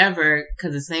Move Forever,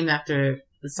 because it's named after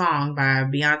the song by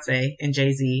Beyonce and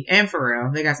Jay-Z and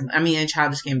Pharrell. They got some, and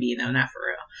Childish Gambino, not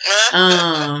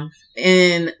Pharrell.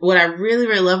 And what I really,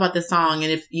 really love about this song,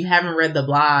 and if you haven't read the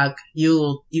blog,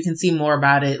 you can see more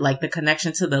about it, like the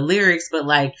connection to the lyrics, but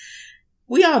like,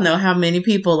 we all know how many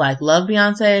people like love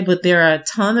Beyonce, but there are a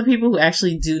ton of people who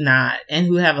actually do not, and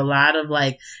who have a lot of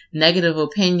like negative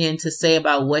opinion to say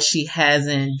about what she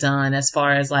hasn't done as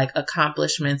far as like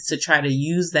accomplishments, to try to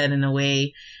use that in a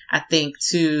way, I think,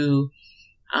 to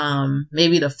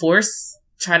maybe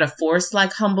try to force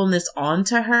like humbleness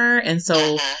onto her. And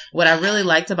so what I really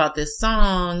liked about this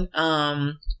song,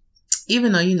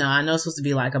 even though, you know, I know it's supposed to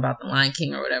be like about the Lion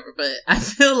King or whatever, but I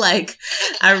feel like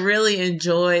I really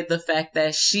enjoyed the fact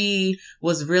that she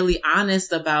was really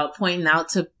honest about pointing out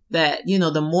to that, you know,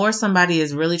 the more somebody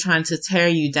is really trying to tear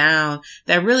you down,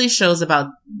 that really shows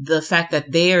about the fact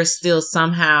that they are still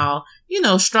somehow, you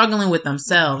know, struggling with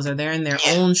themselves, or they're in their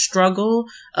own struggle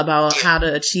about how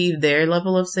to achieve their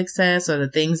level of success or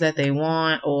the things that they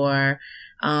want, or,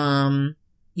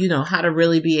 you know, how to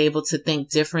really be able to think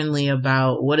differently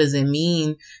about what does it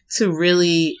mean to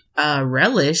really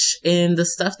relish in the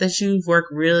stuff that you've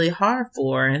worked really hard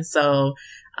for. And so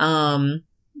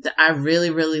I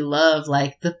really, really love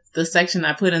like the section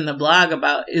I put in the blog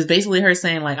about is basically her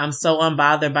saying like, I'm so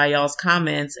unbothered by y'all's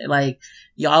comments. Like,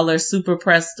 y'all are super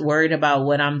pressed, worried about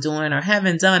what I'm doing or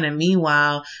haven't done. And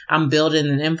meanwhile, I'm building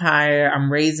an empire.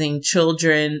 I'm raising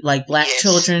children, like Black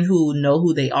children who know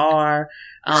who they are.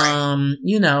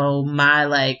 You know, my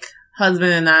like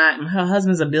husband and her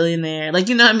husband's a billionaire. Like,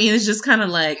 you know what I mean? It's just kind of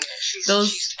like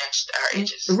she's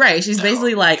right. She's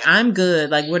basically like, I'm good.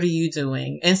 Like, what are you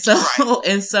doing? And so,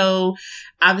 and so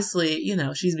obviously, you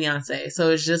know, she's Beyonce.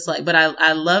 So it's just like, but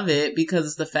I love it because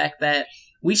it's the fact that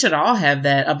we should all have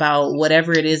that about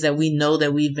whatever it is that we know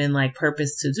that we've been like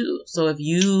purposed to do. So if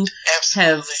you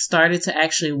have started to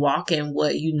actually walk in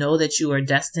what you know that you are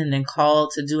destined and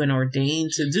called to do and ordained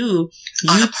to do,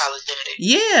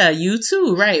 you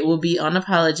too, right, will be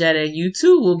unapologetic. You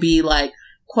too will be like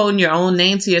quoting your own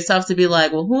name to yourself to be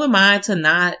like, well, who am I to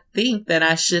not think that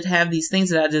I should have these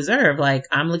things that I deserve? Like,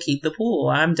 I'm Lakeith Poole,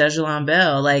 I'm Dejalon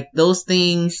Bell. Like, those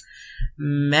things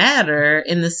matter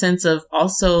in the sense of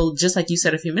also, just like you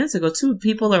said a few minutes ago too,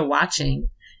 people are watching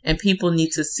and people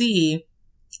need to see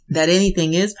that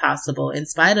anything is possible in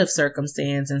spite of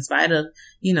circumstance, in spite of,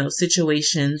 you know,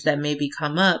 situations that maybe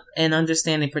come up, and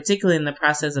understanding, particularly in the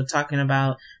process of talking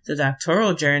about the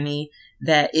doctoral journey,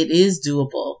 that it is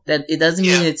doable, that it doesn't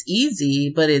mean it's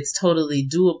easy, but it's totally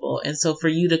doable. And so for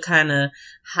you to kind of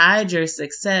hide your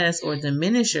success or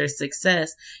diminish your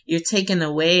success, you're taking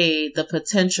away the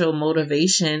potential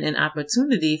motivation and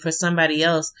opportunity for somebody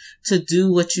else to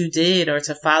do what you did, or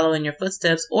to follow in your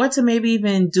footsteps, or to maybe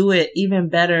even do it even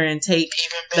better and take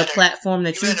the platform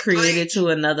that you created to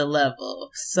another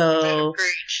level. So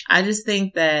I just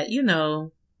think that, you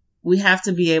know, we have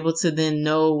to be able to then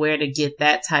know where to get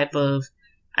that type of,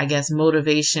 I guess,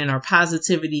 motivation or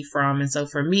positivity from. And so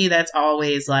for me, that's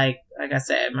always like I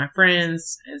said, my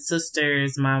friends and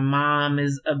sisters, my mom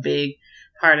is a big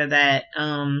part of that.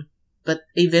 But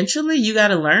eventually you got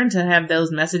to learn to have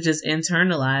those messages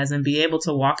internalized and be able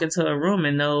to walk into a room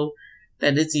and know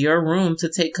that it's your room to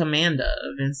take command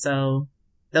of. And so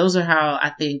those are how I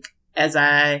think, as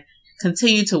I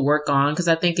continue to work on, because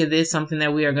I think it is something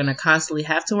that we are going to constantly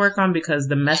have to work on, because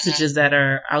the messages that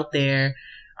are out there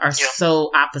are so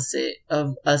opposite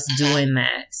of us doing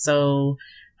that. So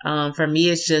for me,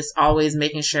 it's just always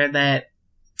making sure that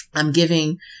I'm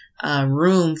giving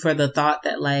room for the thought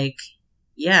that, like,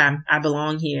 yeah, I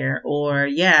belong here, or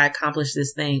yeah, I accomplished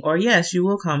this thing, or yes, you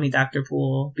will call me Dr.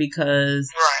 Poole,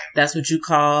 because that's what you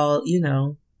call, you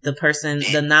know, the person,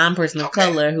 the non-person of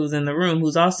color who's in the room,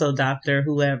 who's also doctor,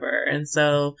 whoever. And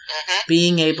so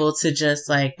being able to just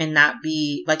like, and not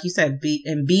be, like you said, be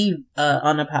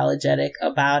unapologetic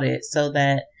about it, so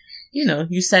that, you know,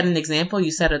 you set an example,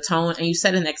 you set a tone, and you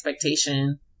set an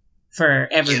expectation for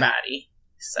everybody.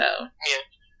 So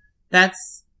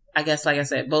that's, I guess, like I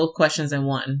said, both questions in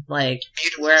one, like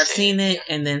where I've seen it,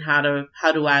 and then how do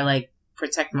I like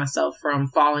protect myself from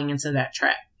falling into that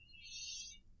trap.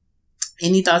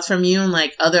 Any thoughts from you on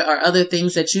like other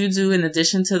things that you do in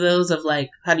addition to those, of like,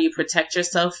 how do you protect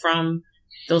yourself from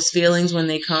those feelings when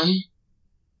they come?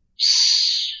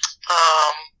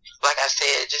 Like I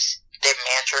said, just that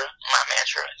my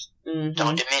mantra is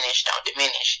don't diminish.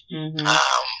 Mm-hmm.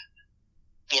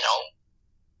 You know,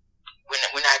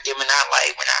 we're not dimming our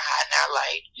light, we're not hiding our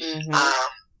light.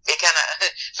 It kind of,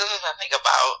 sometimes I think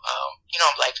about,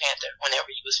 Black Panther, whenever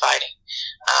he was fighting,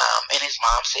 and his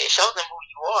mom said, show them who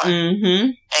you are.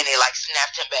 And it like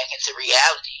snapped him back into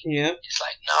reality. Yep. It's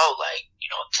like, no, like,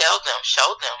 tell them,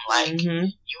 show them, like,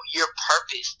 you're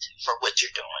purposed for what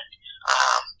you're doing.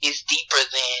 It's deeper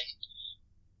than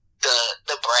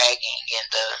the bragging and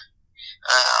the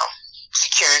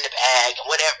securing the bag and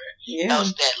whatever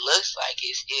else that looks like.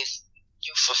 Is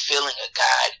you fulfilling a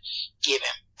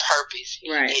God-given purpose.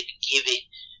 Right. He didn't give it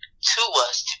to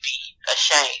us to be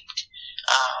ashamed.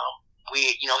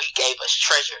 He gave us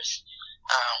treasures.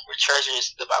 We're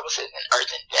treasures, the Bible says, in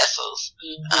earthen vessels.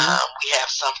 We have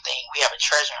a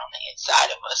treasure on the inside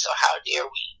of us, so how dare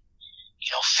we,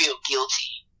 feel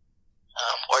guilty,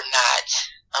 or not,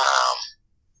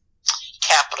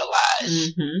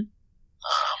 capitalize,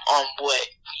 on what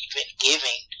we've been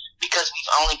giving, because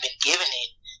we've only been given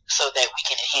it so that we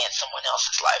can enhance someone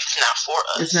else's life. It's not for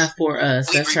us. It's not for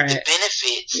us. We That's reap right. the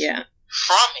benefits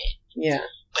from it. Yeah.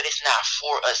 But it's not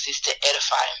for us. It's to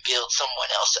edify and build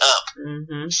someone else up.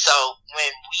 So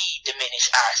when we diminish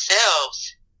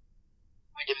ourselves,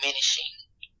 we're diminishing,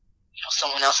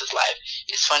 someone else's life.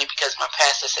 It's funny because my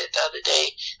pastor said the other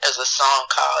day, there's a song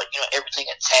called,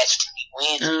 Everything Attached to Me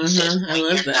Wins. He says, when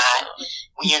you're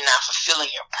not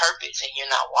fulfilling your purpose and you're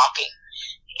not walking,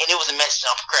 and it was a message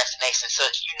on procrastination, so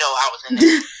I was in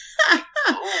there.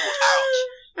 Ooh, ouch.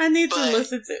 I need to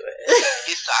listen to it.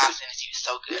 It's awesome. It's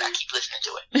so good. I keep listening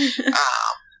to it.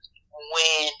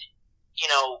 When,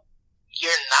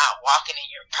 you're not walking in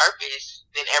your purpose,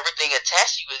 then everything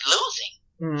attached to you is losing.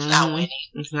 It's not winning.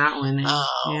 It's not winning.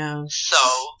 So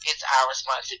it's our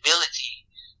responsibility,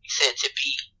 he said, to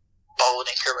be bold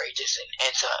and courageous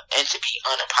and to be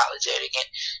unapologetic. And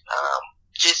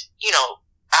just,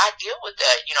 I deal with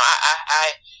that.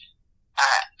 I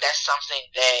that's something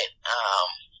that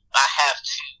I have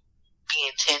to be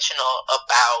intentional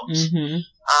about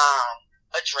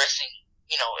addressing,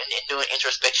 and doing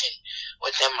introspection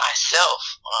within myself.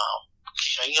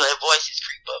 You let voices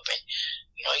creep up, and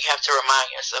you have to remind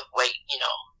yourself, wait,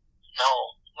 no,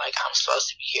 like, I'm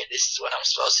supposed to be here. This is what I'm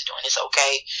supposed to do, and it's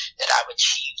okay that I've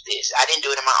achieved this. I didn't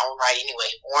do it in my own right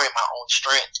anyway, or in my own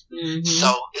strength. So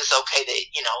it's okay that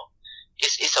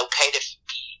it's okay to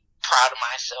be proud of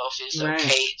myself. It's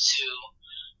okay to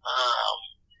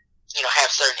have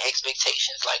certain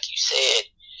expectations, like you said.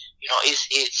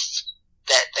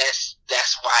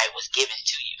 That's why it was given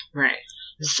to you. Right.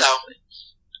 So,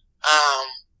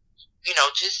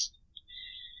 just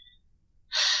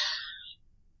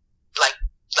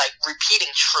like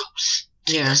repeating truths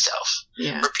to yourself.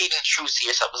 Yeah. Repeating truths to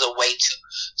yourself is a way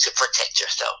to protect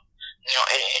yourself.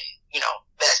 And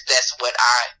that's what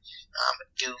I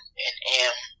do and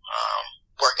am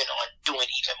working on doing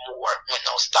even more when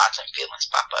those thoughts and feelings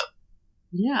pop up.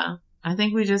 Yeah. I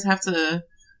think we just have to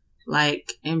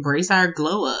embrace our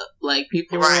glow up. Like,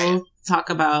 people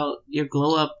talk about your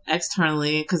glow up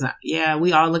externally, because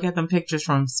we all look at them pictures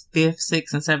from 5th,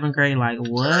 6th, and 7th grade like,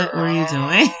 what were you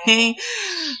doing?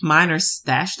 Mine are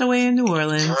stashed away in New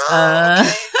Orleans.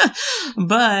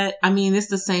 But I mean, it's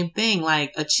the same thing,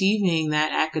 like achieving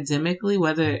that academically,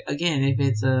 whether, again, if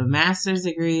it's a master's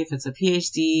degree, if it's a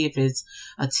PhD, if it's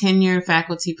a tenure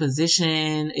faculty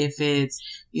position, if it's,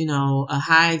 a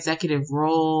high executive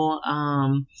role,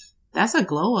 that's a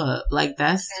glow up. Like,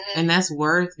 that's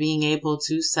worth being able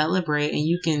to celebrate, and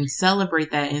you can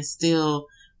celebrate that and still,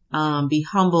 be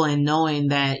humble and knowing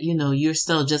that, you're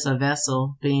still just a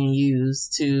vessel being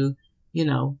used to,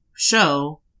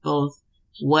 show both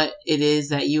what it is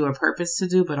that you are purposed to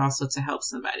do, but also to help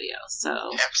somebody else. So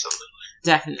absolutely.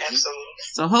 Definitely. Absolutely.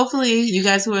 So hopefully you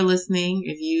guys who are listening,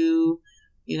 if you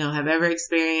have ever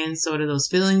experienced sort of those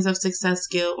feelings of success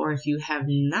guilt, or if you have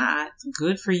not,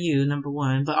 good for you, number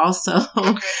one, but also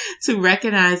to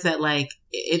recognize that, like,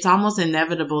 it's almost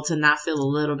inevitable to not feel a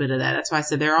little bit of that. That's why I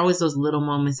said there are always those little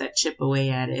moments that chip away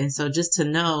at it. And so just to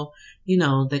know,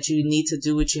 that you need to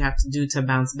do what you have to do to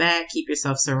bounce back, keep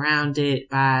yourself surrounded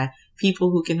by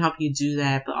people who can help you do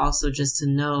that, but also just to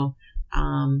know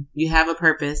you have a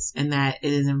purpose, and that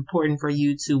it is important for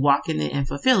you to walk in it and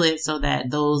fulfill it, so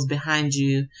that those behind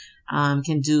you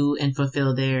can do and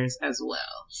fulfill theirs as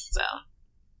well.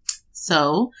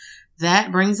 So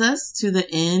that brings us to the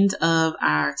end of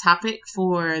our topic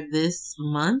for this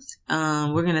month.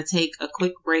 We're going to take a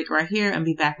quick break right here and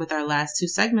be back with our last 2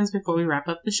 segments before we wrap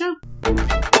up the show.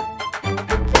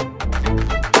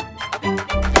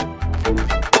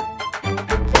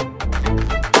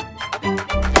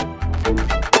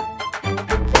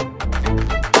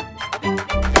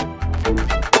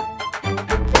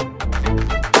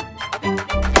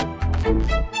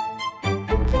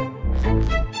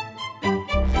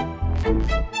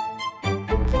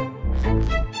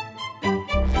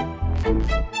 Hey,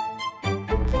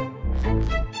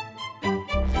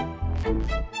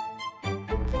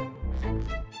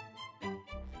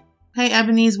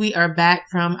 Ebonies, we are back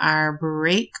from our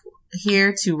break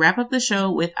here to wrap up the show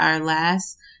with our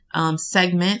last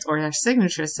segment, or our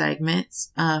signature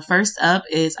segments. First up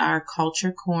is our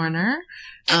Culture Corner.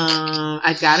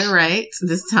 I got it right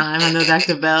this time. I know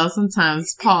Dr. Bell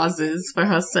sometimes pauses for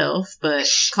herself, but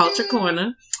Culture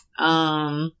Corner.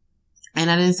 And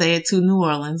I didn't say it to New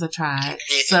Orleans. I tried.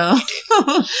 So,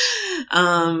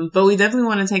 but we definitely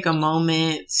want to take a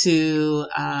moment to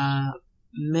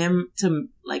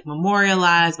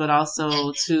memorialize, but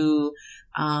also to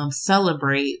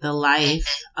celebrate the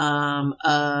life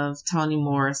of Toni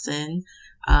Morrison,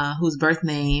 whose birth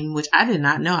name, which I did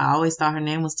not know. I always thought her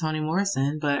name was Toni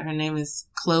Morrison, but her name is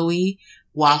Chloe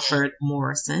Wofford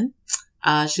Morrison.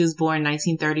 She was born in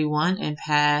 1931 and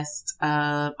passed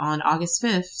on August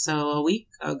 5th, so a week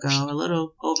ago, a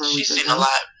little over a week ago. She's seen a lot.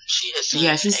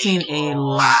 She's seen a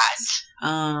lot.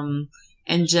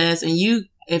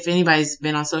 If anybody's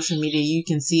been on social media, you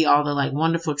can see all the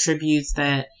wonderful tributes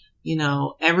that,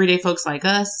 everyday folks like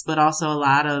us, but also a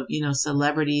lot of,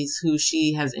 celebrities who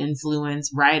she has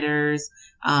influenced, writers,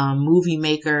 movie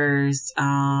makers,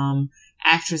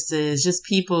 actresses, just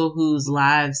people whose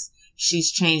lives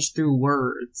she's changed through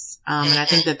words. And I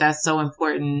think that that's so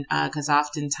important, because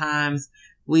oftentimes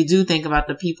we do think about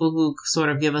the people who sort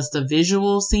of give us the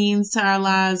visual scenes to our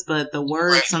lives, but the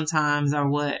words sometimes are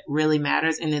what really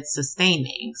matters, and it's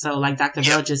sustaining. So like Dr.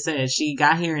 Bell just said, she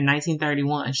got here in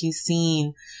 1931. She's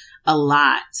seen a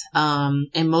lot.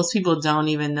 And most people don't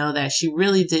even know that she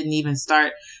really didn't even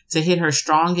start to hit her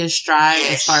strongest stride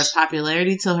as far as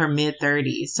popularity till her mid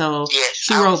 30s. So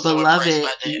she wrote Beloved.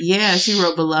 She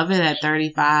wrote Beloved at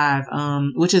 35,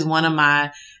 which is one of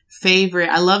my favorite.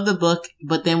 I love the book,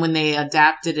 but then when they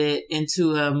adapted it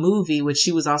into a movie, which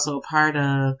she was also a part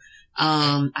of,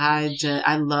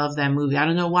 I love that movie. I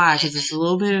don't know why, because it's a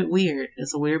little bit weird.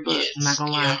 It's a weird book. I'm not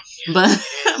gonna lie,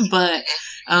 but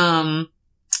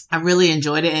I really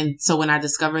enjoyed it. And so when I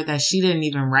discovered that she didn't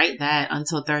even write that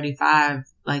until 35,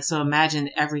 so imagine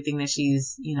everything that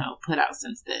she's, put out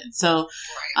since then. So,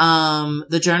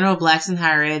 the Journal of Blacks in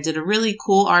Higher Ed did a really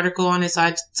cool article on it. So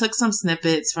I took some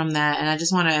snippets from that, and I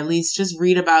just want to at least just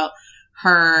read about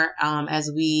her,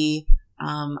 as we,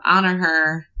 honor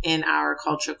her in our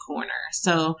Culture Corner.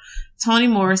 So Toni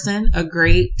Morrison, a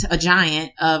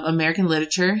giant of American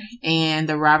literature and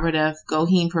the Robert F.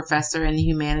 Goheen Professor in the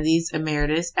Humanities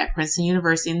Emeritus at Princeton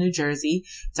University in New Jersey,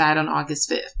 died on August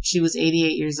 5th. She was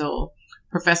 88 years old.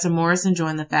 Professor Morrison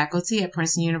joined the faculty at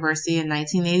Princeton University in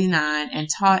 1989 and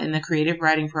taught in the creative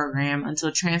writing program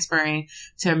until transferring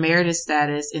to emeritus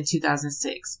status in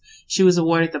 2006. She was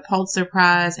awarded the Pulitzer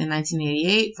Prize in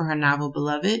 1988 for her novel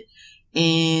Beloved.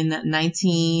 In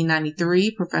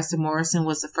 1993, Professor Morrison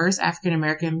was the first African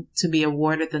American to be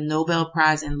awarded the Nobel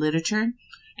Prize in Literature.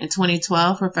 In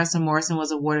 2012, Professor Morrison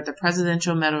was awarded the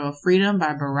Presidential Medal of Freedom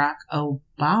by Barack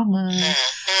Obama.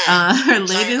 Her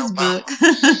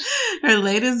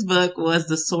latest book was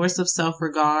The Source of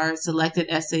Self-Regard, Selected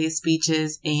Essays,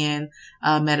 Speeches, and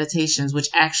Meditations, which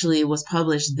actually was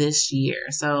published this year.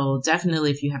 So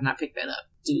definitely, if you have not picked that up,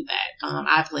 do that.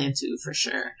 I plan to, for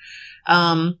sure.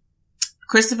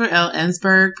 Christopher L.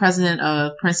 Ensberg, president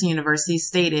of Princeton University,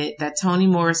 stated that Toni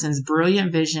Morrison's brilliant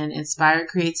vision, inspired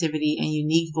creativity, and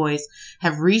unique voice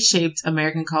have reshaped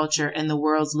American culture and the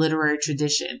world's literary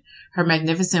tradition. Her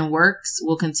magnificent works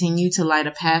will continue to light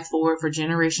a path forward for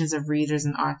generations of readers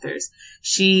and authors.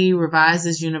 She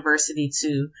revises university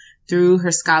too, through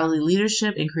her scholarly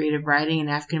leadership in creative writing and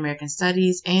African American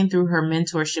studies, and through her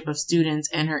mentorship of students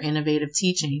and her innovative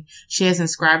teaching. She has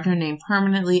inscribed her name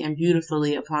permanently and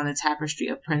beautifully upon the tapestry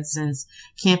of Princeton's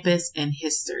campus and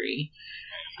history.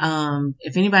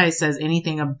 If anybody says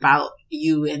anything about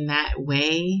you in that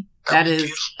way, that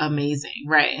is amazing,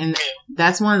 right? And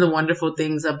that's one of the wonderful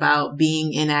things about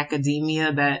being in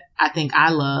academia that I think I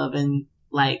love and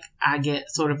I get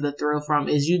sort of the thrill from,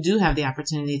 is you do have the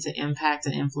opportunity to impact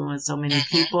and influence so many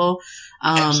people,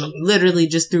 literally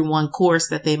just through one course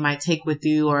that they might take with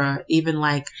you, or even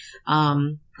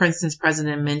Princeton's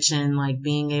president mentioned,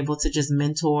 being able to just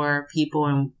mentor people.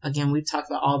 And again, we've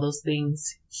talked about all those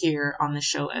things here on the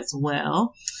show as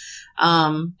well.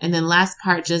 And then last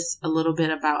part, just a little bit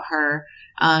about her.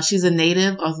 She's a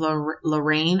native of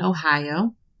Lorain,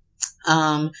 Ohio.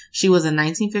 She was a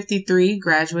 1953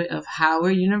 graduate of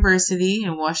Howard University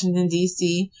in Washington,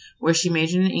 D.C., where she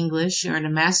majored in English. She earned a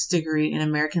master's degree in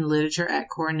American literature at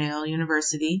Cornell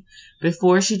University.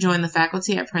 Before she joined the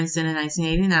faculty at Princeton in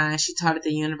 1989, she taught at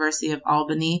the University of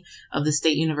Albany of the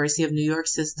State University of New York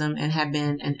system and had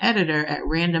been an editor at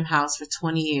Random House for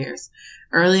 20 years.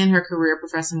 Early in her career,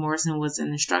 Professor Morrison was an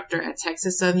instructor at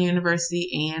Texas Southern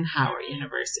University and Howard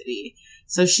University.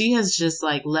 So she has just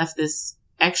left this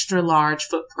extra large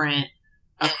footprint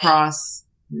across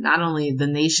not only the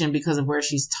nation because of where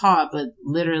she's taught, but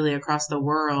literally across the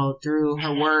world through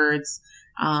her words,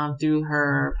 through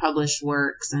her published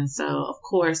works. And so, of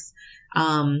course,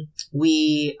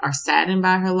 we are saddened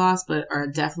by her loss, but are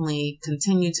definitely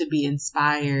continue to be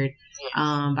inspired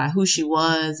by who she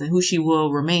was and who she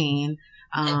will remain,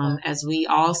 as we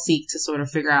all seek to sort of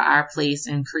figure out our place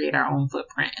and create our own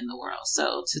footprint in the world.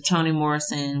 So to Toni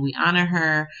Morrison, we honor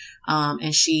her,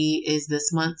 and she is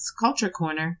this month's Culture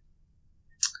Corner.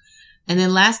 And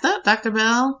then last up, Dr.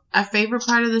 Bell, our favorite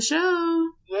part of the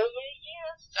show. Yeah.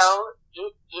 So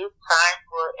it is time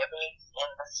for Ebony's in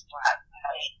the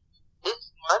Spotlight. This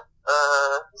month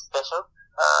is special.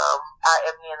 Our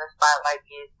Ebony in the Spotlight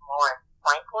is Lauren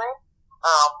Franklin.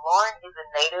 Lauren is a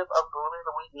native of Bowie,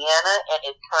 Louisiana, and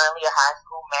is currently a high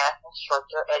school math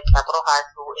instructor at Capitol High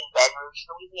School in Baton Rouge,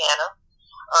 Louisiana.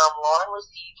 Lauren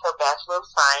received her Bachelor of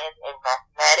Science in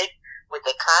Mathematics with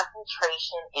a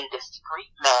concentration in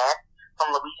discrete math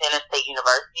from Louisiana State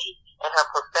University, and her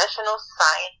Professional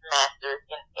Science Master's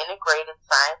in Integrated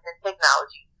Science and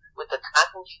Technology with a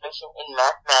concentration in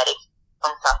Mathematics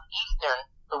from Southeastern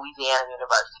Louisiana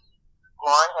University.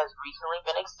 Lauren has recently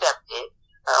been accepted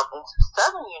into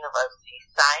Southern University's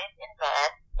Science and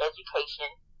Math Education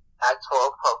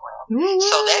doctoral program.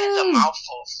 So that is a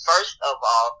mouthful. First of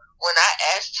all, when I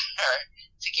asked her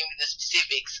to give me the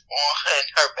specifics on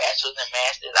her bachelor's and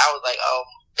master's, I was like, oh,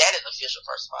 that is official,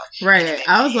 first of all. Right.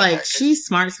 I was like, she's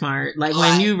smart. Like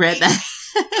when you read that.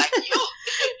 Like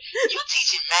you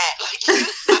teaching math. Like you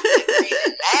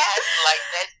reading math. Like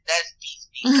that's beast.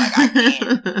 Like I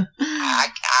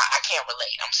can't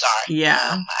relate. I'm sorry.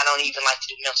 Yeah. I don't even like to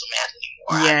do mental math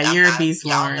anymore. Yeah, you're a beast,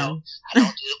 Lauren. I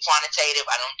don't do the quantitative.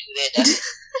 I don't do that.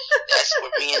 That's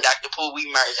where me and Dr. Poole, we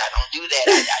merge. I don't do that.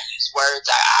 I use words.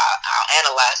 I'll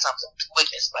analyze something with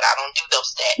quickness, but I don't do those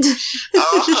stats.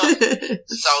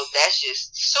 So that's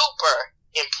just super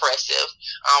impressive.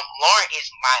 Lauren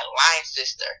is my line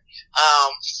sister.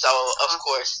 So of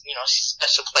course, she's a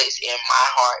special place in my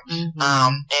heart.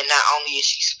 And not only is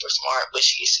she super smart, but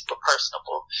she is super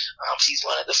personable. She's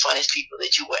one of the funnest people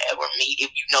that you will ever meet.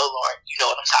 If you know Lauren, you know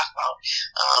what I'm talking about.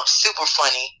 Super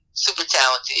funny, super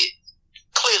talented,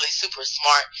 clearly super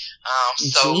smart.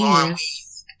 So Lauren, we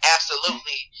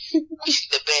absolutely wish you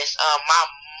the best. My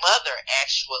mother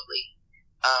actually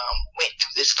went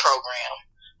through this program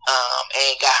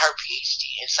and got her PhD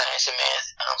in science and math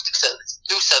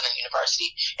through Southern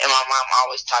University. And my mom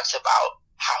always talks about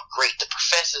how great the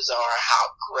professors are, how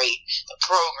great the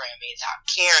program is, how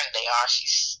caring they are. She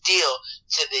still,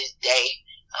 to this day,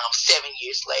 7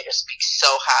 years later, speaks so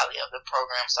highly of the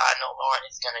program. So I know Lauren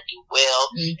is going to do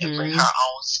well and bring her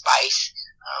own spice.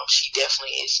 She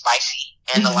definitely is spicy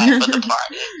and the life of the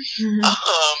party.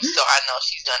 So I know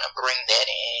she's going to bring that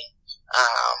in.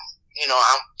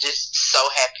 I'm just so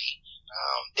happy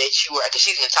that you were, because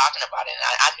she's been talking about it, and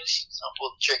I knew she was going to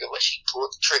pull the trigger, but she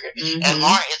pulled the trigger. And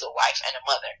Lauren is a wife and a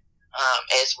mother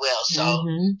as well, so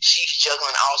she's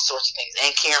juggling all sorts of things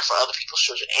and caring for other people's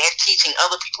children and teaching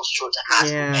other people's children high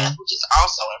school math, which is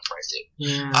also impressive.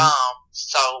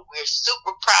 So we're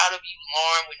super proud of you,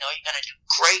 Lauren. We know you're going to do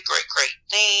great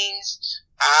things.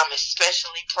 I'm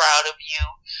especially proud of you,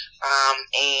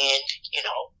 and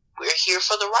we're here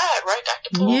for the ride, right,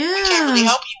 Dr. Poole? Yeah. We can't really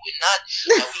help you with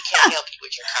we can't help you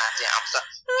with your content. I'm sorry.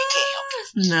 We can't help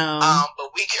you. No.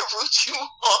 But we can root you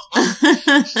on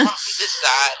from the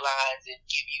sidelines and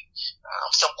give you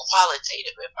some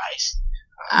qualitative advice.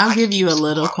 I'll give you a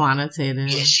little quantitative.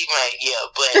 Yeah, she might,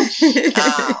 but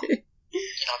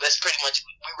that's pretty much,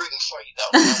 we're rooting for you,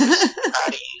 though. We're super proud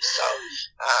of you. So,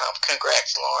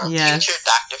 congrats, Lauren. Yes. Future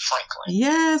Dr. Franklin.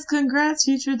 Yes, congrats,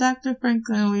 future Dr.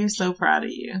 Franklin. We're so proud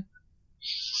of you.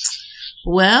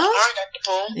 Well, all right, Dr.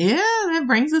 Poole. Yeah, that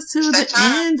brings us to the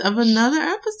end of another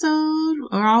episode.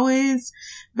 We're always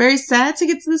very sad to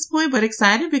get to this point, but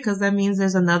excited because that means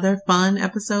there's another fun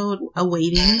episode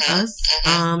awaiting us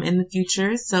in the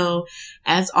future. So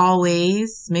as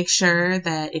always, make sure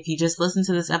that if you just listened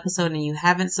to this episode and you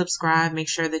haven't subscribed, make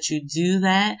sure that you do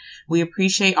that. We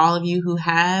appreciate all of you who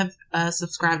have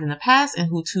subscribed in the past and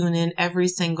who tune in every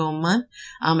single month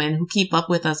and who keep up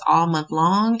with us all month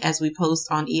long as we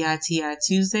post on EITI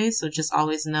Tuesday. So just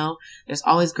always know there's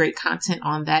always great content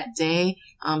on that day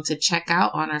to check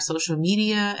out on our social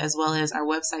media, as well as our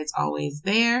website's always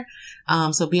there.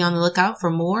 So be on the lookout for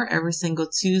more every single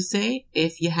Tuesday.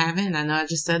 If you haven't, I know I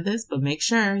just said this, but make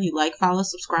sure you like, follow,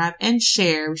 subscribe, and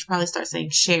share. We should probably start saying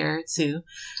share too.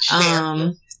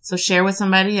 So share with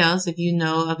somebody else if you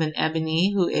know of an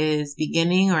Ebony who is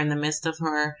beginning or in the midst of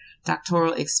her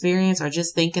doctoral experience or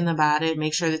just thinking about it.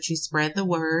 Make sure that you spread the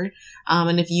word.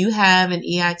 And if you have an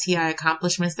EITI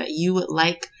accomplishments that you would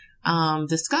like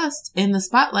discussed in the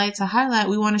spotlight to highlight,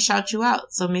 we want to shout you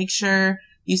out. So make sure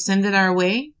you send it our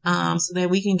way so that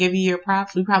we can give you your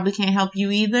props. We probably can't help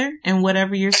you either in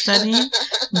whatever you're studying,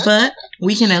 but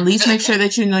we can at least make sure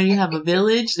that you know you have a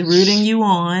village rooting you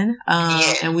on.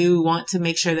 And we want to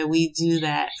make sure that we do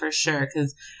that for sure.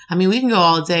 Cause I mean, we can go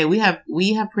all day. We have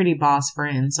pretty boss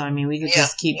friends. So I mean, we could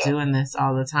just keep doing this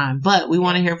all the time, but we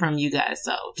want to hear from you guys.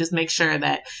 So just make sure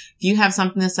that if you have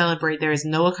something to celebrate, there is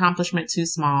no accomplishment too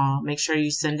small. Make sure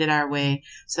you send it our way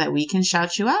so that we can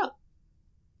shout you out.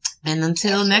 And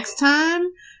until next time,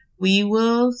 we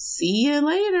will see you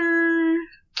later.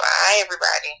 Bye,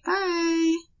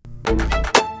 everybody.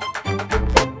 Bye.